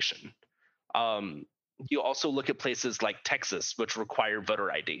misinformation. You also look at places like Texas, which require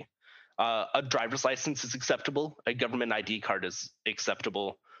voter ID. A driver's license is acceptable. A government ID card is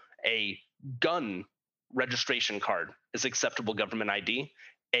acceptable. A gun registration card is acceptable government ID.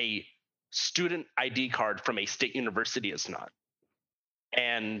 A student ID card from a state university is not.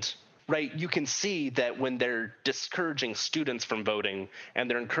 And right, you can see that when they're discouraging students from voting and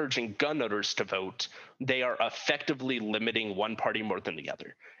they're encouraging gun owners to vote, they are effectively limiting one party more than the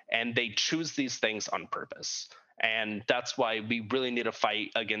other. And they choose these things on purpose. And that's why we really need to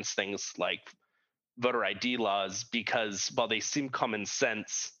fight against things like voter ID laws, because while they seem common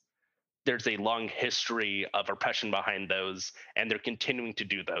sense, there's a long history of oppression behind those, and they're continuing to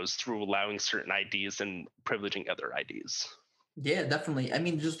do those through allowing certain IDs and privileging other IDs. Yeah, definitely. I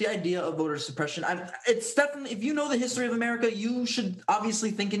mean, just the idea of voter suppression. It's definitely, if you know the history of America, you should obviously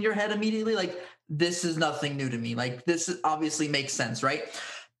think in your head immediately, like, this is nothing new to me. Like, this obviously makes sense, right?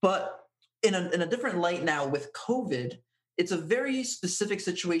 But in a different light now with COVID, it's a very specific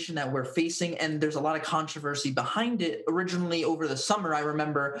situation that we're facing, and there's a lot of controversy behind it. Originally, over the summer, I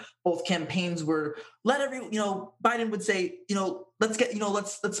remember both campaigns were Biden would say, let's get,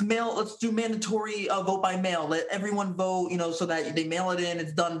 let's do mandatory vote by mail, let everyone vote, so that they mail it in,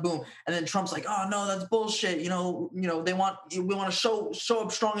 it's done, boom. And then Trump's like, oh no, that's bullshit. We want to show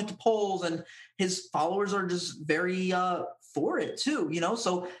up strong at the polls, and his followers are just very for it too.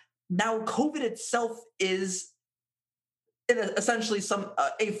 So now COVID itself is essentially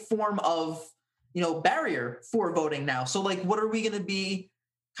a form of barrier for voting now. So like, what are we going to be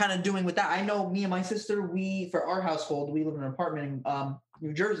kind of doing with that? I know me and my sister, for our household, we live in an apartment in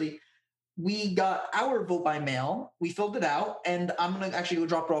New Jersey. We got our vote by mail. We filled it out, and I'm gonna actually go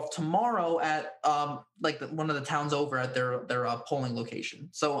drop it off tomorrow at one of the towns over at their polling location.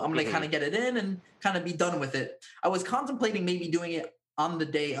 So I'm gonna kind of get it in and kind of be done with it. I was contemplating maybe doing it on the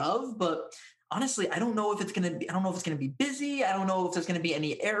day of, but honestly, I don't know if it's going to be busy. I don't know if there's going to be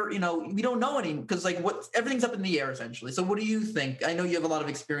any error. We don't know any, because everything's up in the air essentially. So what do you think? I know you have a lot of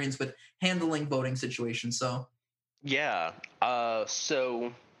experience with handling voting situations. So yeah.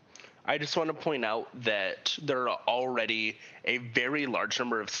 So I just want to point out that there are already a very large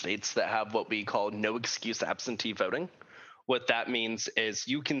number of states that have what we call no excuse absentee voting. What that means is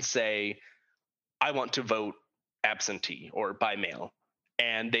you can say, I want to vote absentee or by mail,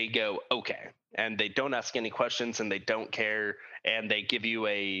 and they go, okay. And they don't ask any questions, and they don't care, and they give you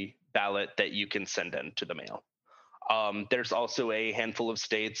a ballot that you can send in to the mail. There's also a handful of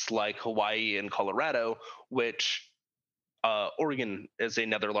states like Hawaii and Colorado, which Oregon is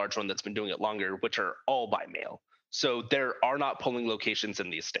another large one that's been doing it longer, which are all by mail. So there are not polling locations in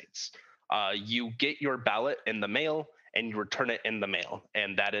these states. You get your ballot in the mail and you return it in the mail,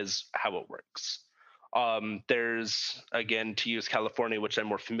 and that is how it works. There's, again, to use California, which I'm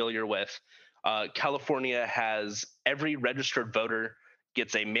more familiar with, California has every registered voter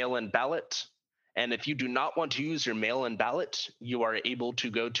gets a mail-in ballot. And if you do not want to use your mail-in ballot, you are able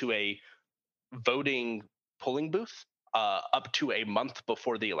to go to a voting polling booth up to a month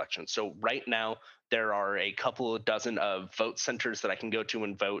before the election. So right now, there are a couple of dozen of vote centers that I can go to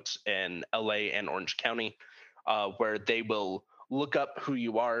and vote in LA and Orange County, where they will look up who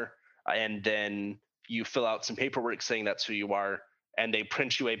you are, and then you fill out some paperwork saying that's who you are, and they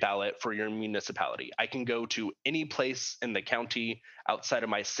print you a ballot for your municipality. I can go to any place in the county, outside of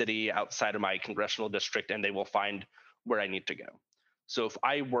my city, outside of my congressional district, and they will find where I need to go. So if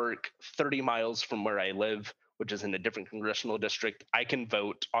I work 30 miles from where I live, which is in a different congressional district, I can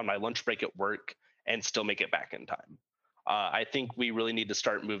vote on my lunch break at work and still make it back in time. I think we really need to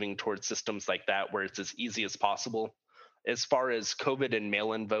start moving towards systems like that, where it's as easy as possible. As far as COVID and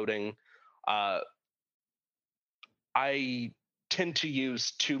mail-in voting, I tend to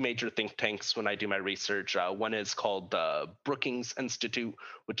use two major think tanks when I do my research. One is called the Brookings Institute,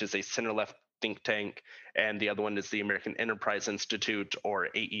 which is a center-left think tank, and the other one is the American Enterprise Institute, or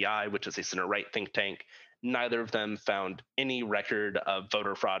AEI, which is a center-right think tank. Neither of them found any record of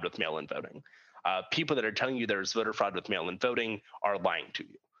voter fraud with mail-in voting. People that are telling you there's voter fraud with mail-in voting are lying to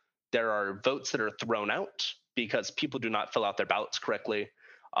you. There are votes that are thrown out because people do not fill out their ballots correctly.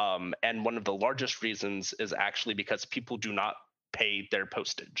 And one of the largest reasons is actually because people do not pay their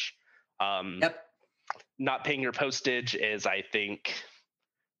postage. Not paying your postage is, I think,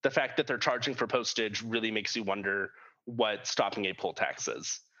 the fact that they're charging for postage really makes you wonder what stopping a poll tax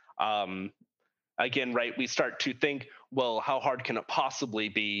is. Again, right, we start to think, well, how hard can it possibly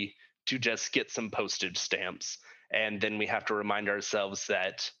be to just get some postage stamps? And then we have to remind ourselves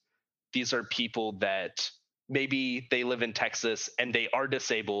that these are people that maybe they live in Texas and they are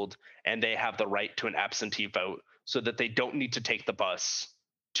disabled and they have the right to an absentee vote, so that they don't need to take the bus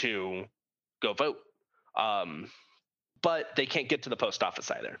to go vote. But they can't get to the post office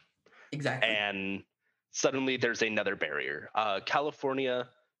either. Exactly. And suddenly there's another barrier. California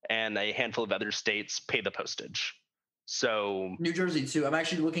and a handful of other states pay the postage. So New Jersey too. I'm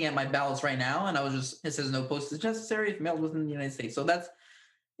actually looking at my ballots right now, and it says no postage necessary if mailed within the United States. So that's,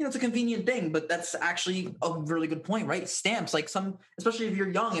 it's a convenient thing, but that's actually a really good point, right? Stamps, like especially if you're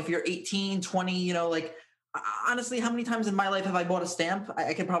young, if you're 18, 20, like honestly, how many times in my life have I bought a stamp?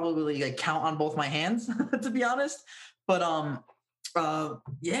 I could probably like count on both my hands, to be honest. But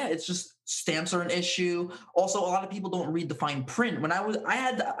yeah, it's just stamps are an issue. Also, a lot of people don't read the fine print. When I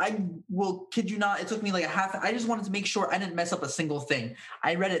will kid you not, it took me like I just wanted to make sure I didn't mess up a single thing.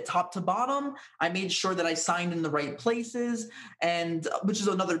 I read it top to bottom. I made sure that I signed in the right places, and which is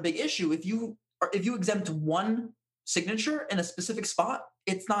another big issue. If you exempt one signature in a specific spot,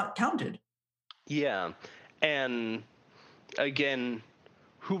 it's not counted. Yeah. And again,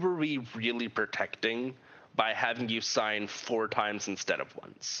 who were we really protecting by having you sign 4 times instead of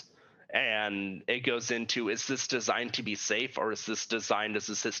once? And it goes into, is this designed to be safe, or is this designed as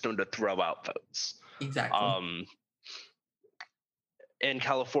a system to throw out votes? Exactly. Um, in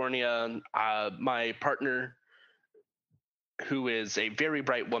California, my partner, who is a very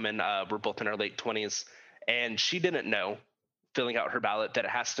bright woman, we're both in our late 20s, and she didn't know, filling out her ballot, that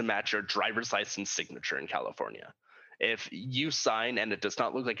it has to match your driver's license signature in California. If you sign and it does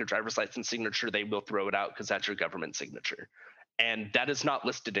not look like your driver's license signature, they will throw it out because that's your government signature. And that is not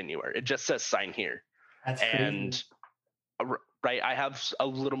listed anywhere. It just says sign here. That's crazy. And right, I have a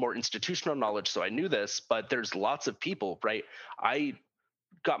little more institutional knowledge, so I knew this, but there's lots of people, right? I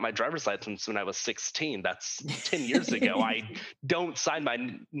got my driver's license when I was 16. That's 10 years ago. I don't sign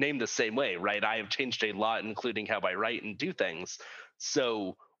my name the same way, right? I have changed a lot, including how I write and do things.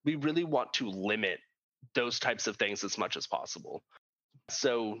 So we really want to limit those types of things as much as possible.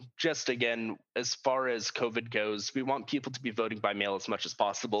 So just again, as far as COVID goes, we want people to be voting by mail as much as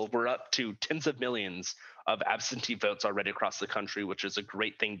possible. We're up to tens of millions of absentee votes already across the country, which is a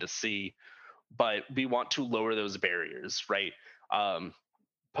great thing to see. But we want to lower those barriers, right?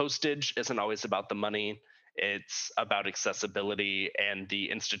 Postage isn't always about the money. It's about accessibility and the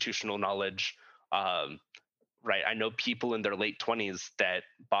institutional knowledge. Um, right. I know people in their late 20s that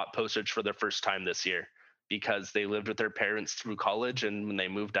bought postage for their first time this year because they lived with their parents through college. And when they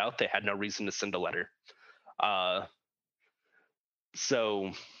moved out, they had no reason to send a letter. Uh,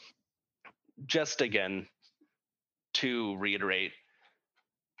 so, just again, to reiterate,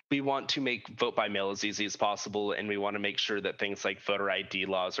 we want to make vote by mail as easy as possible, and we want to make sure that things like voter ID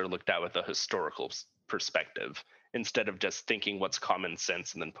laws are looked at with a historical perspective instead of just thinking what's common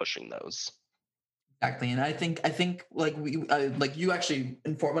sense and then pushing those. Exactly, and I think like you actually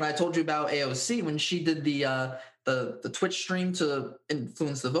informed when I told you about AOC when she did the Twitch stream to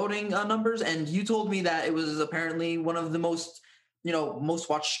influence the voting numbers, and you told me that it was apparently one of the most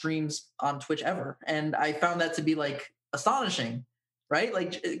watched streams on Twitch ever, and I found that to be like astonishing, right?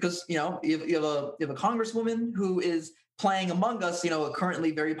 Like because you have a congresswoman who is playing Among Us, a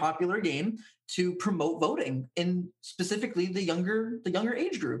currently very popular game to promote voting in specifically the younger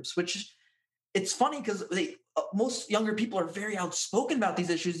age groups, which it's funny because most younger people are very outspoken about these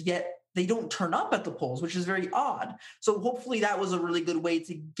issues, yet they don't turn up at the polls, which is very odd. So hopefully that was a really good way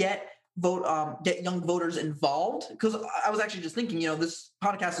to get young voters involved. Because I was actually just thinking, this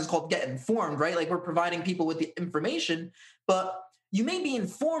podcast is called Get Informed, right? Like we're providing people with the information, but you may be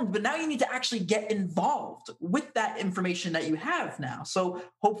informed, but now you need to actually get involved with that information that you have now. So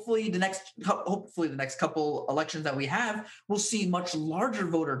hopefully the next couple elections that we have, we'll see much larger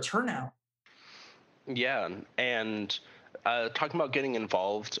voter turnout. Yeah, and talking about getting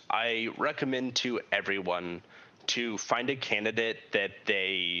involved, I recommend to everyone to find a candidate that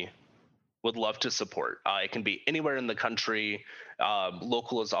they would love to support. It can be anywhere in the country.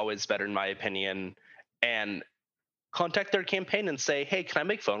 Local is always better, in my opinion. And contact their campaign and say, hey, can I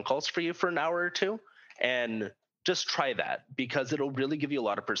make phone calls for you for an hour or two? And just try that because it'll really give you a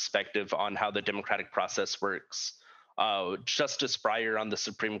lot of perspective on how the democratic process works. Justice Breyer on the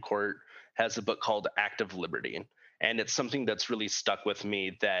Supreme Court has a book called Act of Liberty. And it's something that's really stuck with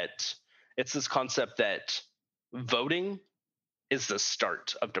me, that it's this concept that voting is the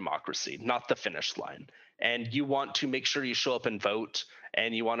start of democracy, not the finish line. And you want to make sure you show up and vote,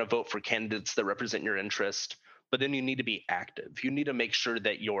 and you want to vote for candidates that represent your interest. But then you need to be active. You need to make sure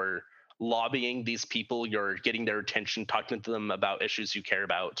that you're lobbying these people, you're getting their attention, talking to them about issues you care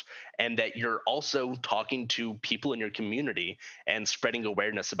about, and that you're also talking to people in your community and spreading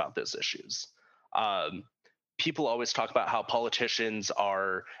awareness about those issues. Um, People always talk about how politicians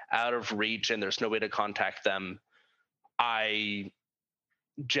are out of reach and there's no way to contact them. I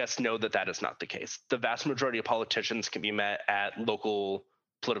just know that that is not the case. The vast majority of politicians can be met at local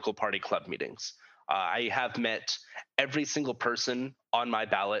political party club meetings. I have met every single person on my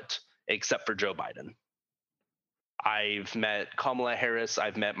ballot except for Joe Biden. I've met Kamala Harris.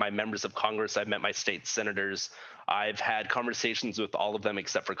 I've met my members of Congress. I've met my state senators. I've had conversations with all of them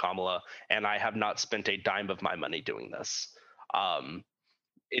except for Kamala, and I have not spent a dime of my money doing this. Um,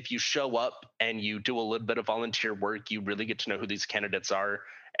 if you show up and you do a little bit of volunteer work, you really get to know who these candidates are.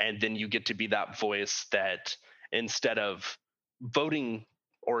 And then you get to be that voice that instead of voting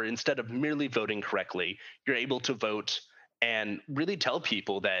or instead of merely voting correctly, you're able to vote and really tell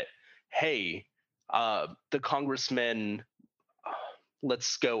people that, hey, the congressman,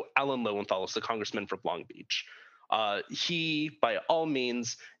 let's go Alan Lowenthal is the congressman from Long Beach. He, by all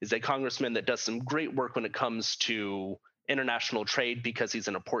means, is a congressman that does some great work when it comes to international trade because he's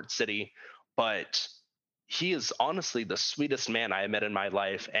in a port city. But he is honestly the sweetest man I have met in my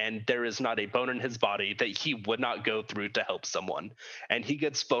life, and there is not a bone in his body that he would not go through to help someone. And he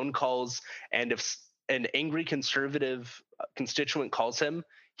gets phone calls, and if an angry conservative constituent calls him,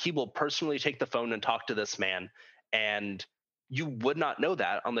 he will personally take the phone and talk to this man. And you would not know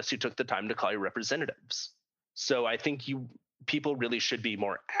that unless you took the time to call your representatives. So I think people really should be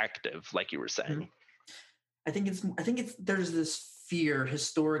more active, like you were saying. I think it's there's this fear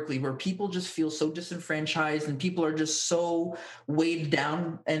historically where people just feel so disenfranchised and people are just so weighed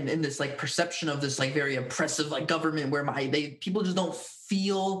down and in this like perception of this like very oppressive like government where people just don't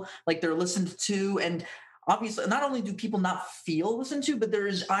feel like they're listened to. And obviously not only do people not feel listened to, but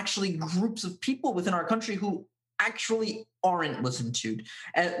there's actually groups of people within our country who actually aren't listened to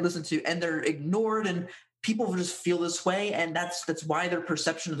and they're ignored, and people just feel this way, and that's why their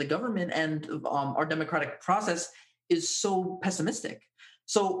perception of the government and our democratic process is so pessimistic.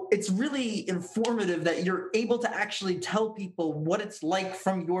 So it's really informative that you're able to actually tell people what it's like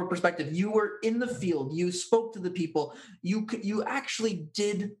from your perspective. You were in the field, you spoke to the people, you actually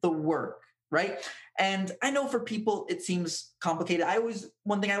did the work, right? And I know for people it seems complicated.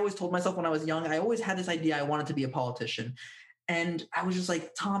 One thing I always told myself when I was young, I always had this idea I wanted to be a politician. And I was just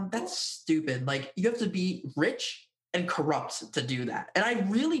like, Tom, that's stupid. Like, you have to be rich and corrupt to do that. And I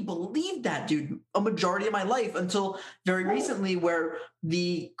really believed that, dude, a majority of my life until very recently, where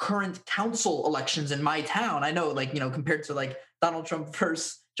the current council elections in my town, I know, like, compared to like Donald Trump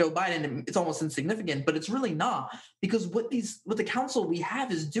versus Joe Biden, it's almost insignificant, but it's really not, because what the council we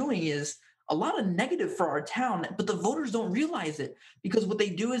have is doing is a lot of negative for our town, but the voters don't realize it, because what they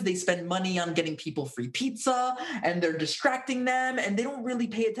do is they spend money on getting people free pizza and they're distracting them, and they don't really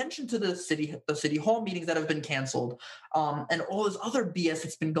pay attention to the city hall meetings that have been canceled, and all this other BS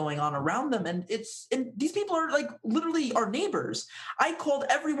that's been going on around them. And these people are like literally our neighbors. I called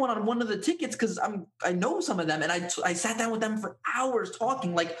everyone on one of the tickets because I know some of them, and I sat down with them for hours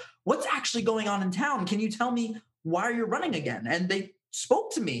talking like, what's actually going on in town? Can you tell me why you're running again? And they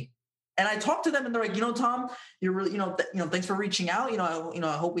spoke to me. And I talked to them, and they're like, Tom, you're really, thanks for reaching out.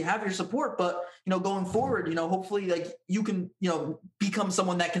 I hope we have your support, but going forward, hopefully, like, you can, become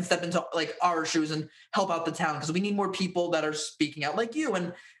someone that can step into like our shoes and help out the town, because we need more people that are speaking out like you.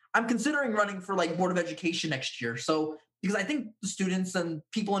 And I'm considering running for like Board of Education next year. So because I think the students and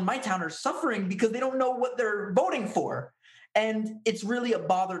people in my town are suffering because they don't know what they're voting for, and it's really a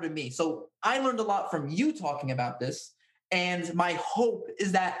bother to me. So I learned a lot from you talking about this, and my hope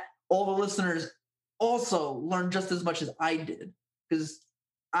is that all the listeners also learn just as much as I did, because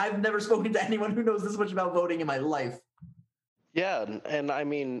I've never spoken to anyone who knows this much about voting in my life. Yeah, and I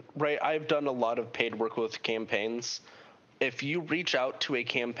mean, right, I've done a lot of paid work with campaigns. If you reach out to a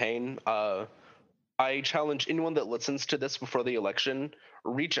campaign, I challenge anyone that listens to this before the election,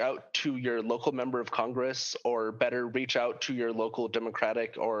 reach out to your local member of Congress, or better, reach out to your local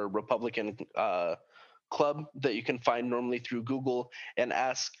Democratic or Republican club that you can find normally through Google, and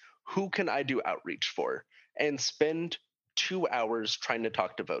ask, who can I do outreach for? And spend 2 hours trying to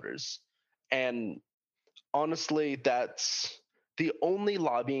talk to voters. And honestly, that's the only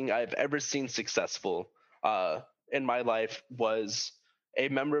lobbying I've ever seen successful in my life. Was a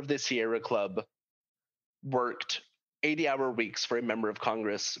member of the Sierra Club worked 80-hour weeks for a member of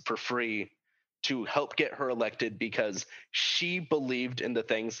Congress for free to help get her elected because she believed in the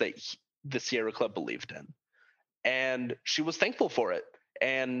things that the Sierra Club believed in. And she was thankful for it.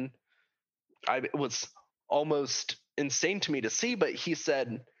 And it was almost insane to me to see, but he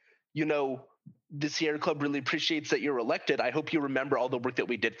said, the Sierra Club really appreciates that you're elected. I hope you remember all the work that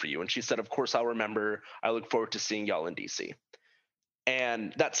we did for you. And she said, of course I'll remember. I look forward to seeing y'all in DC.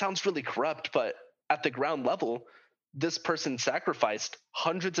 And that sounds really corrupt, but at the ground level, this person sacrificed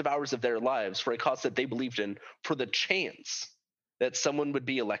hundreds of hours of their lives for a cause that they believed in, for the chance that someone would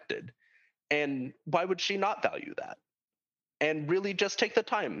be elected. And why would she not value that? And really just take the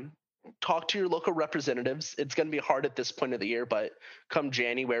time. Talk to your local representatives. It's going to be hard at this point of the year, but come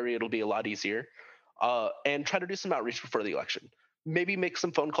January, it'll be a lot easier. and try to do some outreach before the election. Maybe make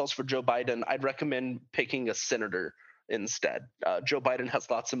some phone calls for Joe Biden. I'd recommend picking a senator instead. Joe Biden has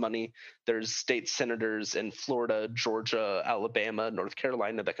lots of money. There's state senators in Florida, Georgia, Alabama, North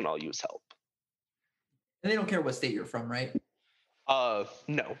Carolina that can all use help. And they don't care what state you're from, right?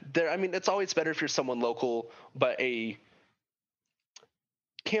 No. I mean, it's always better if you're someone local, but a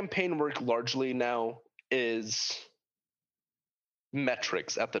campaign work largely now is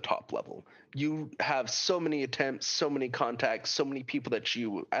metrics at the top level. You have so many attempts, so many contacts, so many people that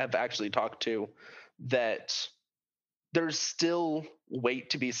you have actually talked to, that there's still weight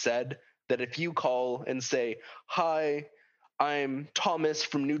to be said that if you call and say, "Hi, I'm Thomas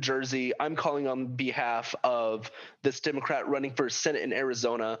from New Jersey. I'm calling on behalf of this Democrat running for Senate in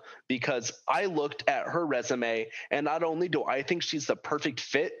Arizona because I looked at her resume, and not only do I think she's the perfect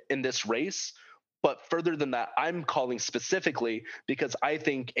fit in this race, but further than that, I'm calling specifically because I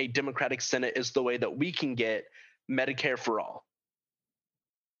think a Democratic Senate is the way that we can get Medicare for all."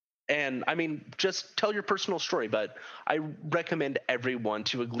 And I mean, just tell your personal story, but I recommend everyone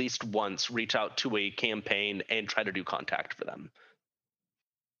to at least once reach out to a campaign and try to do contact for them.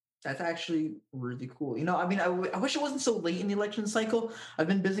 That's actually really cool. I mean, I wish it wasn't so late in the election cycle. I've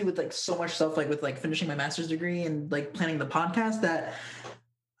been busy with like so much stuff, like with like finishing my master's degree and like planning the podcast, that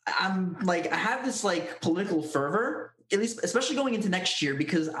I'm like, I have this like political fervor, at least, especially going into next year,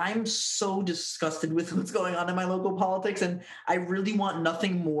 because I'm so disgusted with what's going on in my local politics. And I really want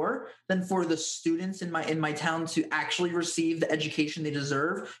nothing more than for the students in my town to actually receive the education they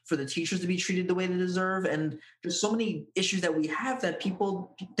deserve, for the teachers to be treated the way they deserve. And there's so many issues that we have that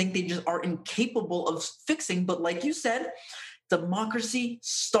people think they just are incapable of fixing. But like you said, democracy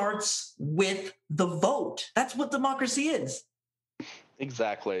starts with the vote. That's what democracy is.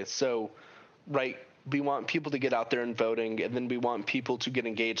 Exactly. So, right, we want people to get out there and voting, and then we want people to get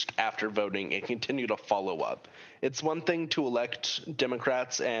engaged after voting and continue to follow up. It's one thing to elect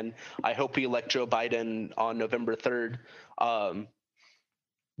Democrats, and I hope we elect Joe Biden on November 3rd.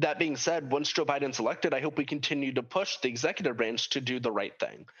 That being said, once Joe Biden's elected, I hope we continue to push the executive branch to do the right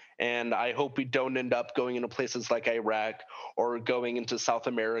thing. And I hope we don't end up going into places like Iraq or going into South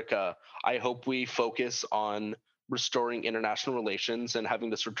America. I hope we focus on restoring international relations and having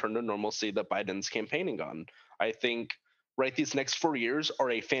this return to normalcy that Biden's campaigning on. I think, right, these next 4 years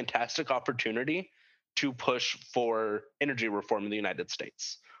are a fantastic opportunity to push for energy reform in the United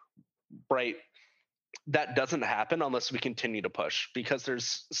States. Right, that doesn't happen unless we continue to push, because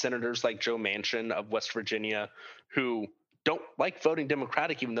there's senators like Joe Manchin of West Virginia who don't like voting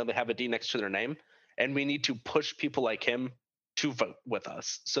Democratic even though they have a D next to their name, and we need to push people like him to vote with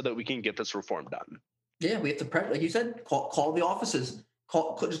us so that we can get this reform done. Yeah, we have to like you said, call the offices.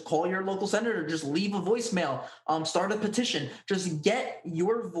 Just call your local senator. Just leave a voicemail. Start a petition. Just get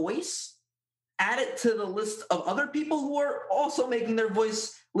your voice, add it to the list of other people who are also making their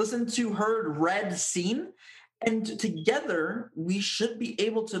voice listened to, heard, read, seen. And together, we should be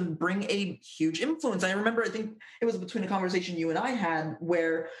able to bring a huge influence. I remember, I think it was between a conversation you and I had,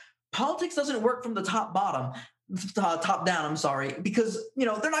 where politics doesn't work from the top down, I'm sorry, because they're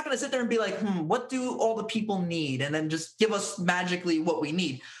not going to sit there and be like, what do all the people need, and then just give us magically what we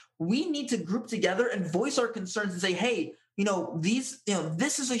need. We need to group together and voice our concerns and say, hey,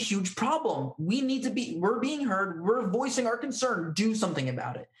 this is a huge problem. We're being heard. We're voicing our concern. Do something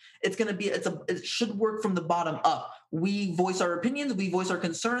about it. It should work from the bottom up. We voice our opinions. We voice our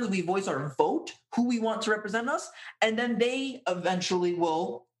concerns. We voice our vote, who we want to represent us. And then they eventually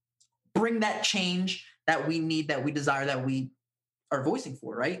will bring that change that we need, that we desire, that we are voicing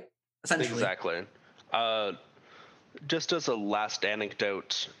for, right? Essentially. Exactly. Just as a last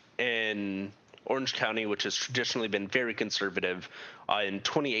anecdote, in Orange County, which has traditionally been very conservative, in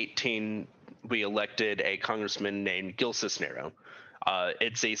 2018, we elected a congressman named Gil Cisnero.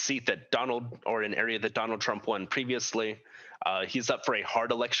 It's a seat that an area that Donald Trump won previously. He's up for a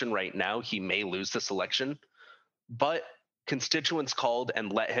hard election right now. He may lose this election, but constituents called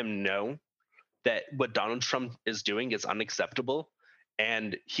and let him know that what Donald Trump is doing is unacceptable.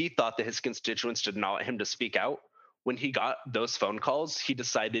 And he thought that his constituents did not want him to speak out. When he got those phone calls, he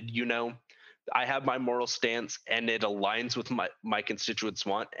decided, I have my moral stance and it aligns with my constituents'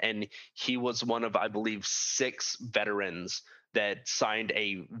 want. And he was one of, I believe, 6 veterans that signed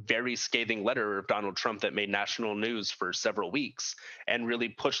a very scathing letter of Donald Trump that made national news for several weeks and really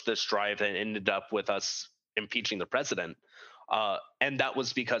pushed this drive and ended up with us impeaching the president. And that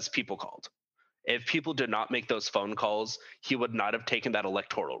was because people called. If people did not make those phone calls, he would not have taken that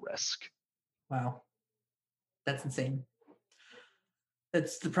electoral risk. Wow. That's insane.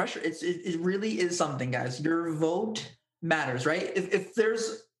 It's the pressure. It really is something, guys. Your vote matters, right? If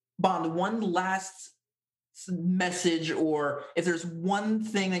there's Bond, one last message, or if there's one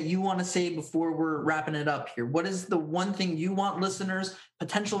thing that you want to say before we're wrapping it up here, what is the one thing you want listeners,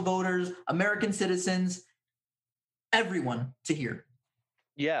 potential voters, American citizens, everyone to hear?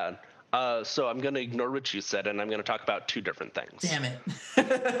 Yeah. So I'm going to ignore what you said, and I'm going to talk about two different things. Damn it.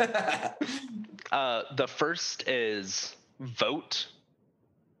 The first is vote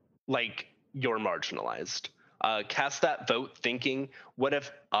like you're marginalized. Cast that vote thinking, what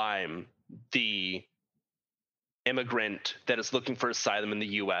if I'm the immigrant that is looking for asylum in the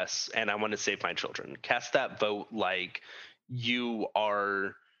US and I want to save my children? Cast that vote like you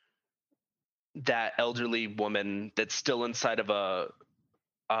are that elderly woman that's still inside of a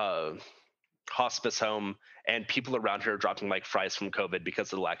hospice home and people around her are dropping like fries from COVID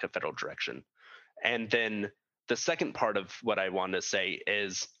because of the lack of federal direction. And then the second part of what I want to say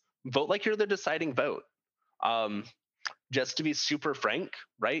is vote like you're the deciding vote. Just to be super frank,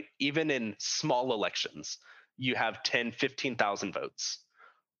 right? Even in small elections, you have 10, 15,000 votes.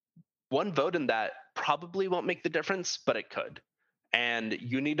 One vote in that probably won't make the difference, but it could. And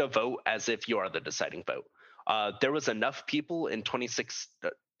you need to vote as if you are the deciding vote. There was enough people in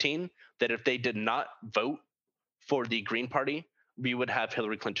 2016 that if they did not vote for the Green Party, we would have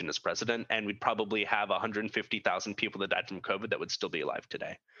Hillary Clinton as president, and we'd probably have 150,000 people that died from COVID that would still be alive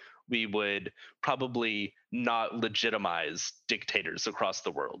today. We would probably not legitimize dictators across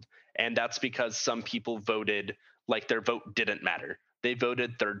the world. And that's because some people voted like their vote didn't matter. They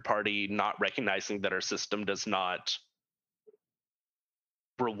voted third party, not recognizing that our system does not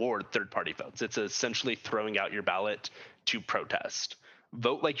reward third party votes. It's essentially throwing out your ballot to protest.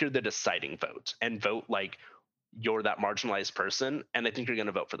 Vote like you're the deciding vote, and vote like you're that marginalized person, and I think you're going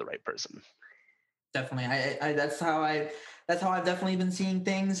to vote for the right person. Definitely. I that's how I've definitely been seeing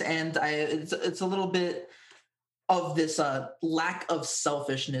things, and it's a little bit of this lack of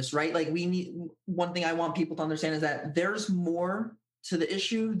selfishness, right? Like, we need, one thing I want people to understand is that there's more to the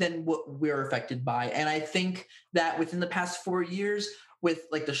issue than what we're affected by. And I think that within the past 4 years, with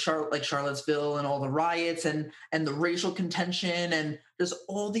like Charlottesville and all the riots and the racial contention and there's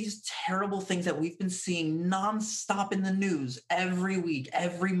all these terrible things that we've been seeing nonstop in the news every week,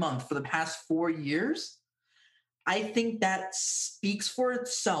 every month for the past 4 years, I think that speaks for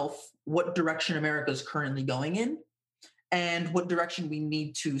itself what direction America is currently going in and what direction we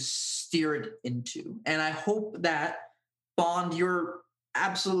need to steer it into. And I hope that, Bond, your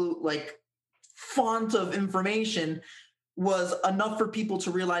absolute like font of information was enough for people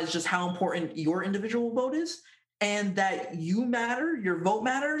to realize just how important your individual vote is, and that you matter, your vote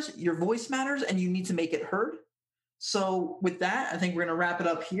matters, your voice matters, and you need to make it heard. So with that, I think we're going to wrap it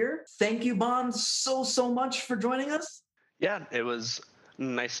up here. Thank you, Bond, so much for joining us. Yeah, it was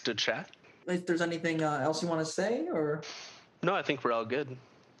nice to chat. If there's anything else you want to say, or? No, I think we're all good.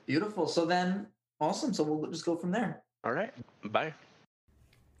 Beautiful. So then, awesome. So we'll just go from there. All right. Bye.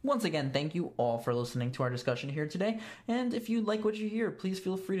 Once again, thank you all for listening to our discussion here today. And if you like what you hear, please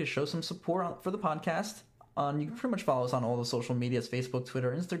feel free to show some support for the podcast. You can pretty much follow us on all the social medias, Facebook,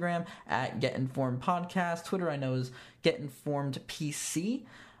 Twitter, Instagram, at Get Informed Podcast. Twitter, I know, is Get Informed PC.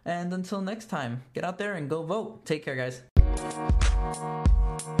 And until next time, get out there and go vote. Take care, guys.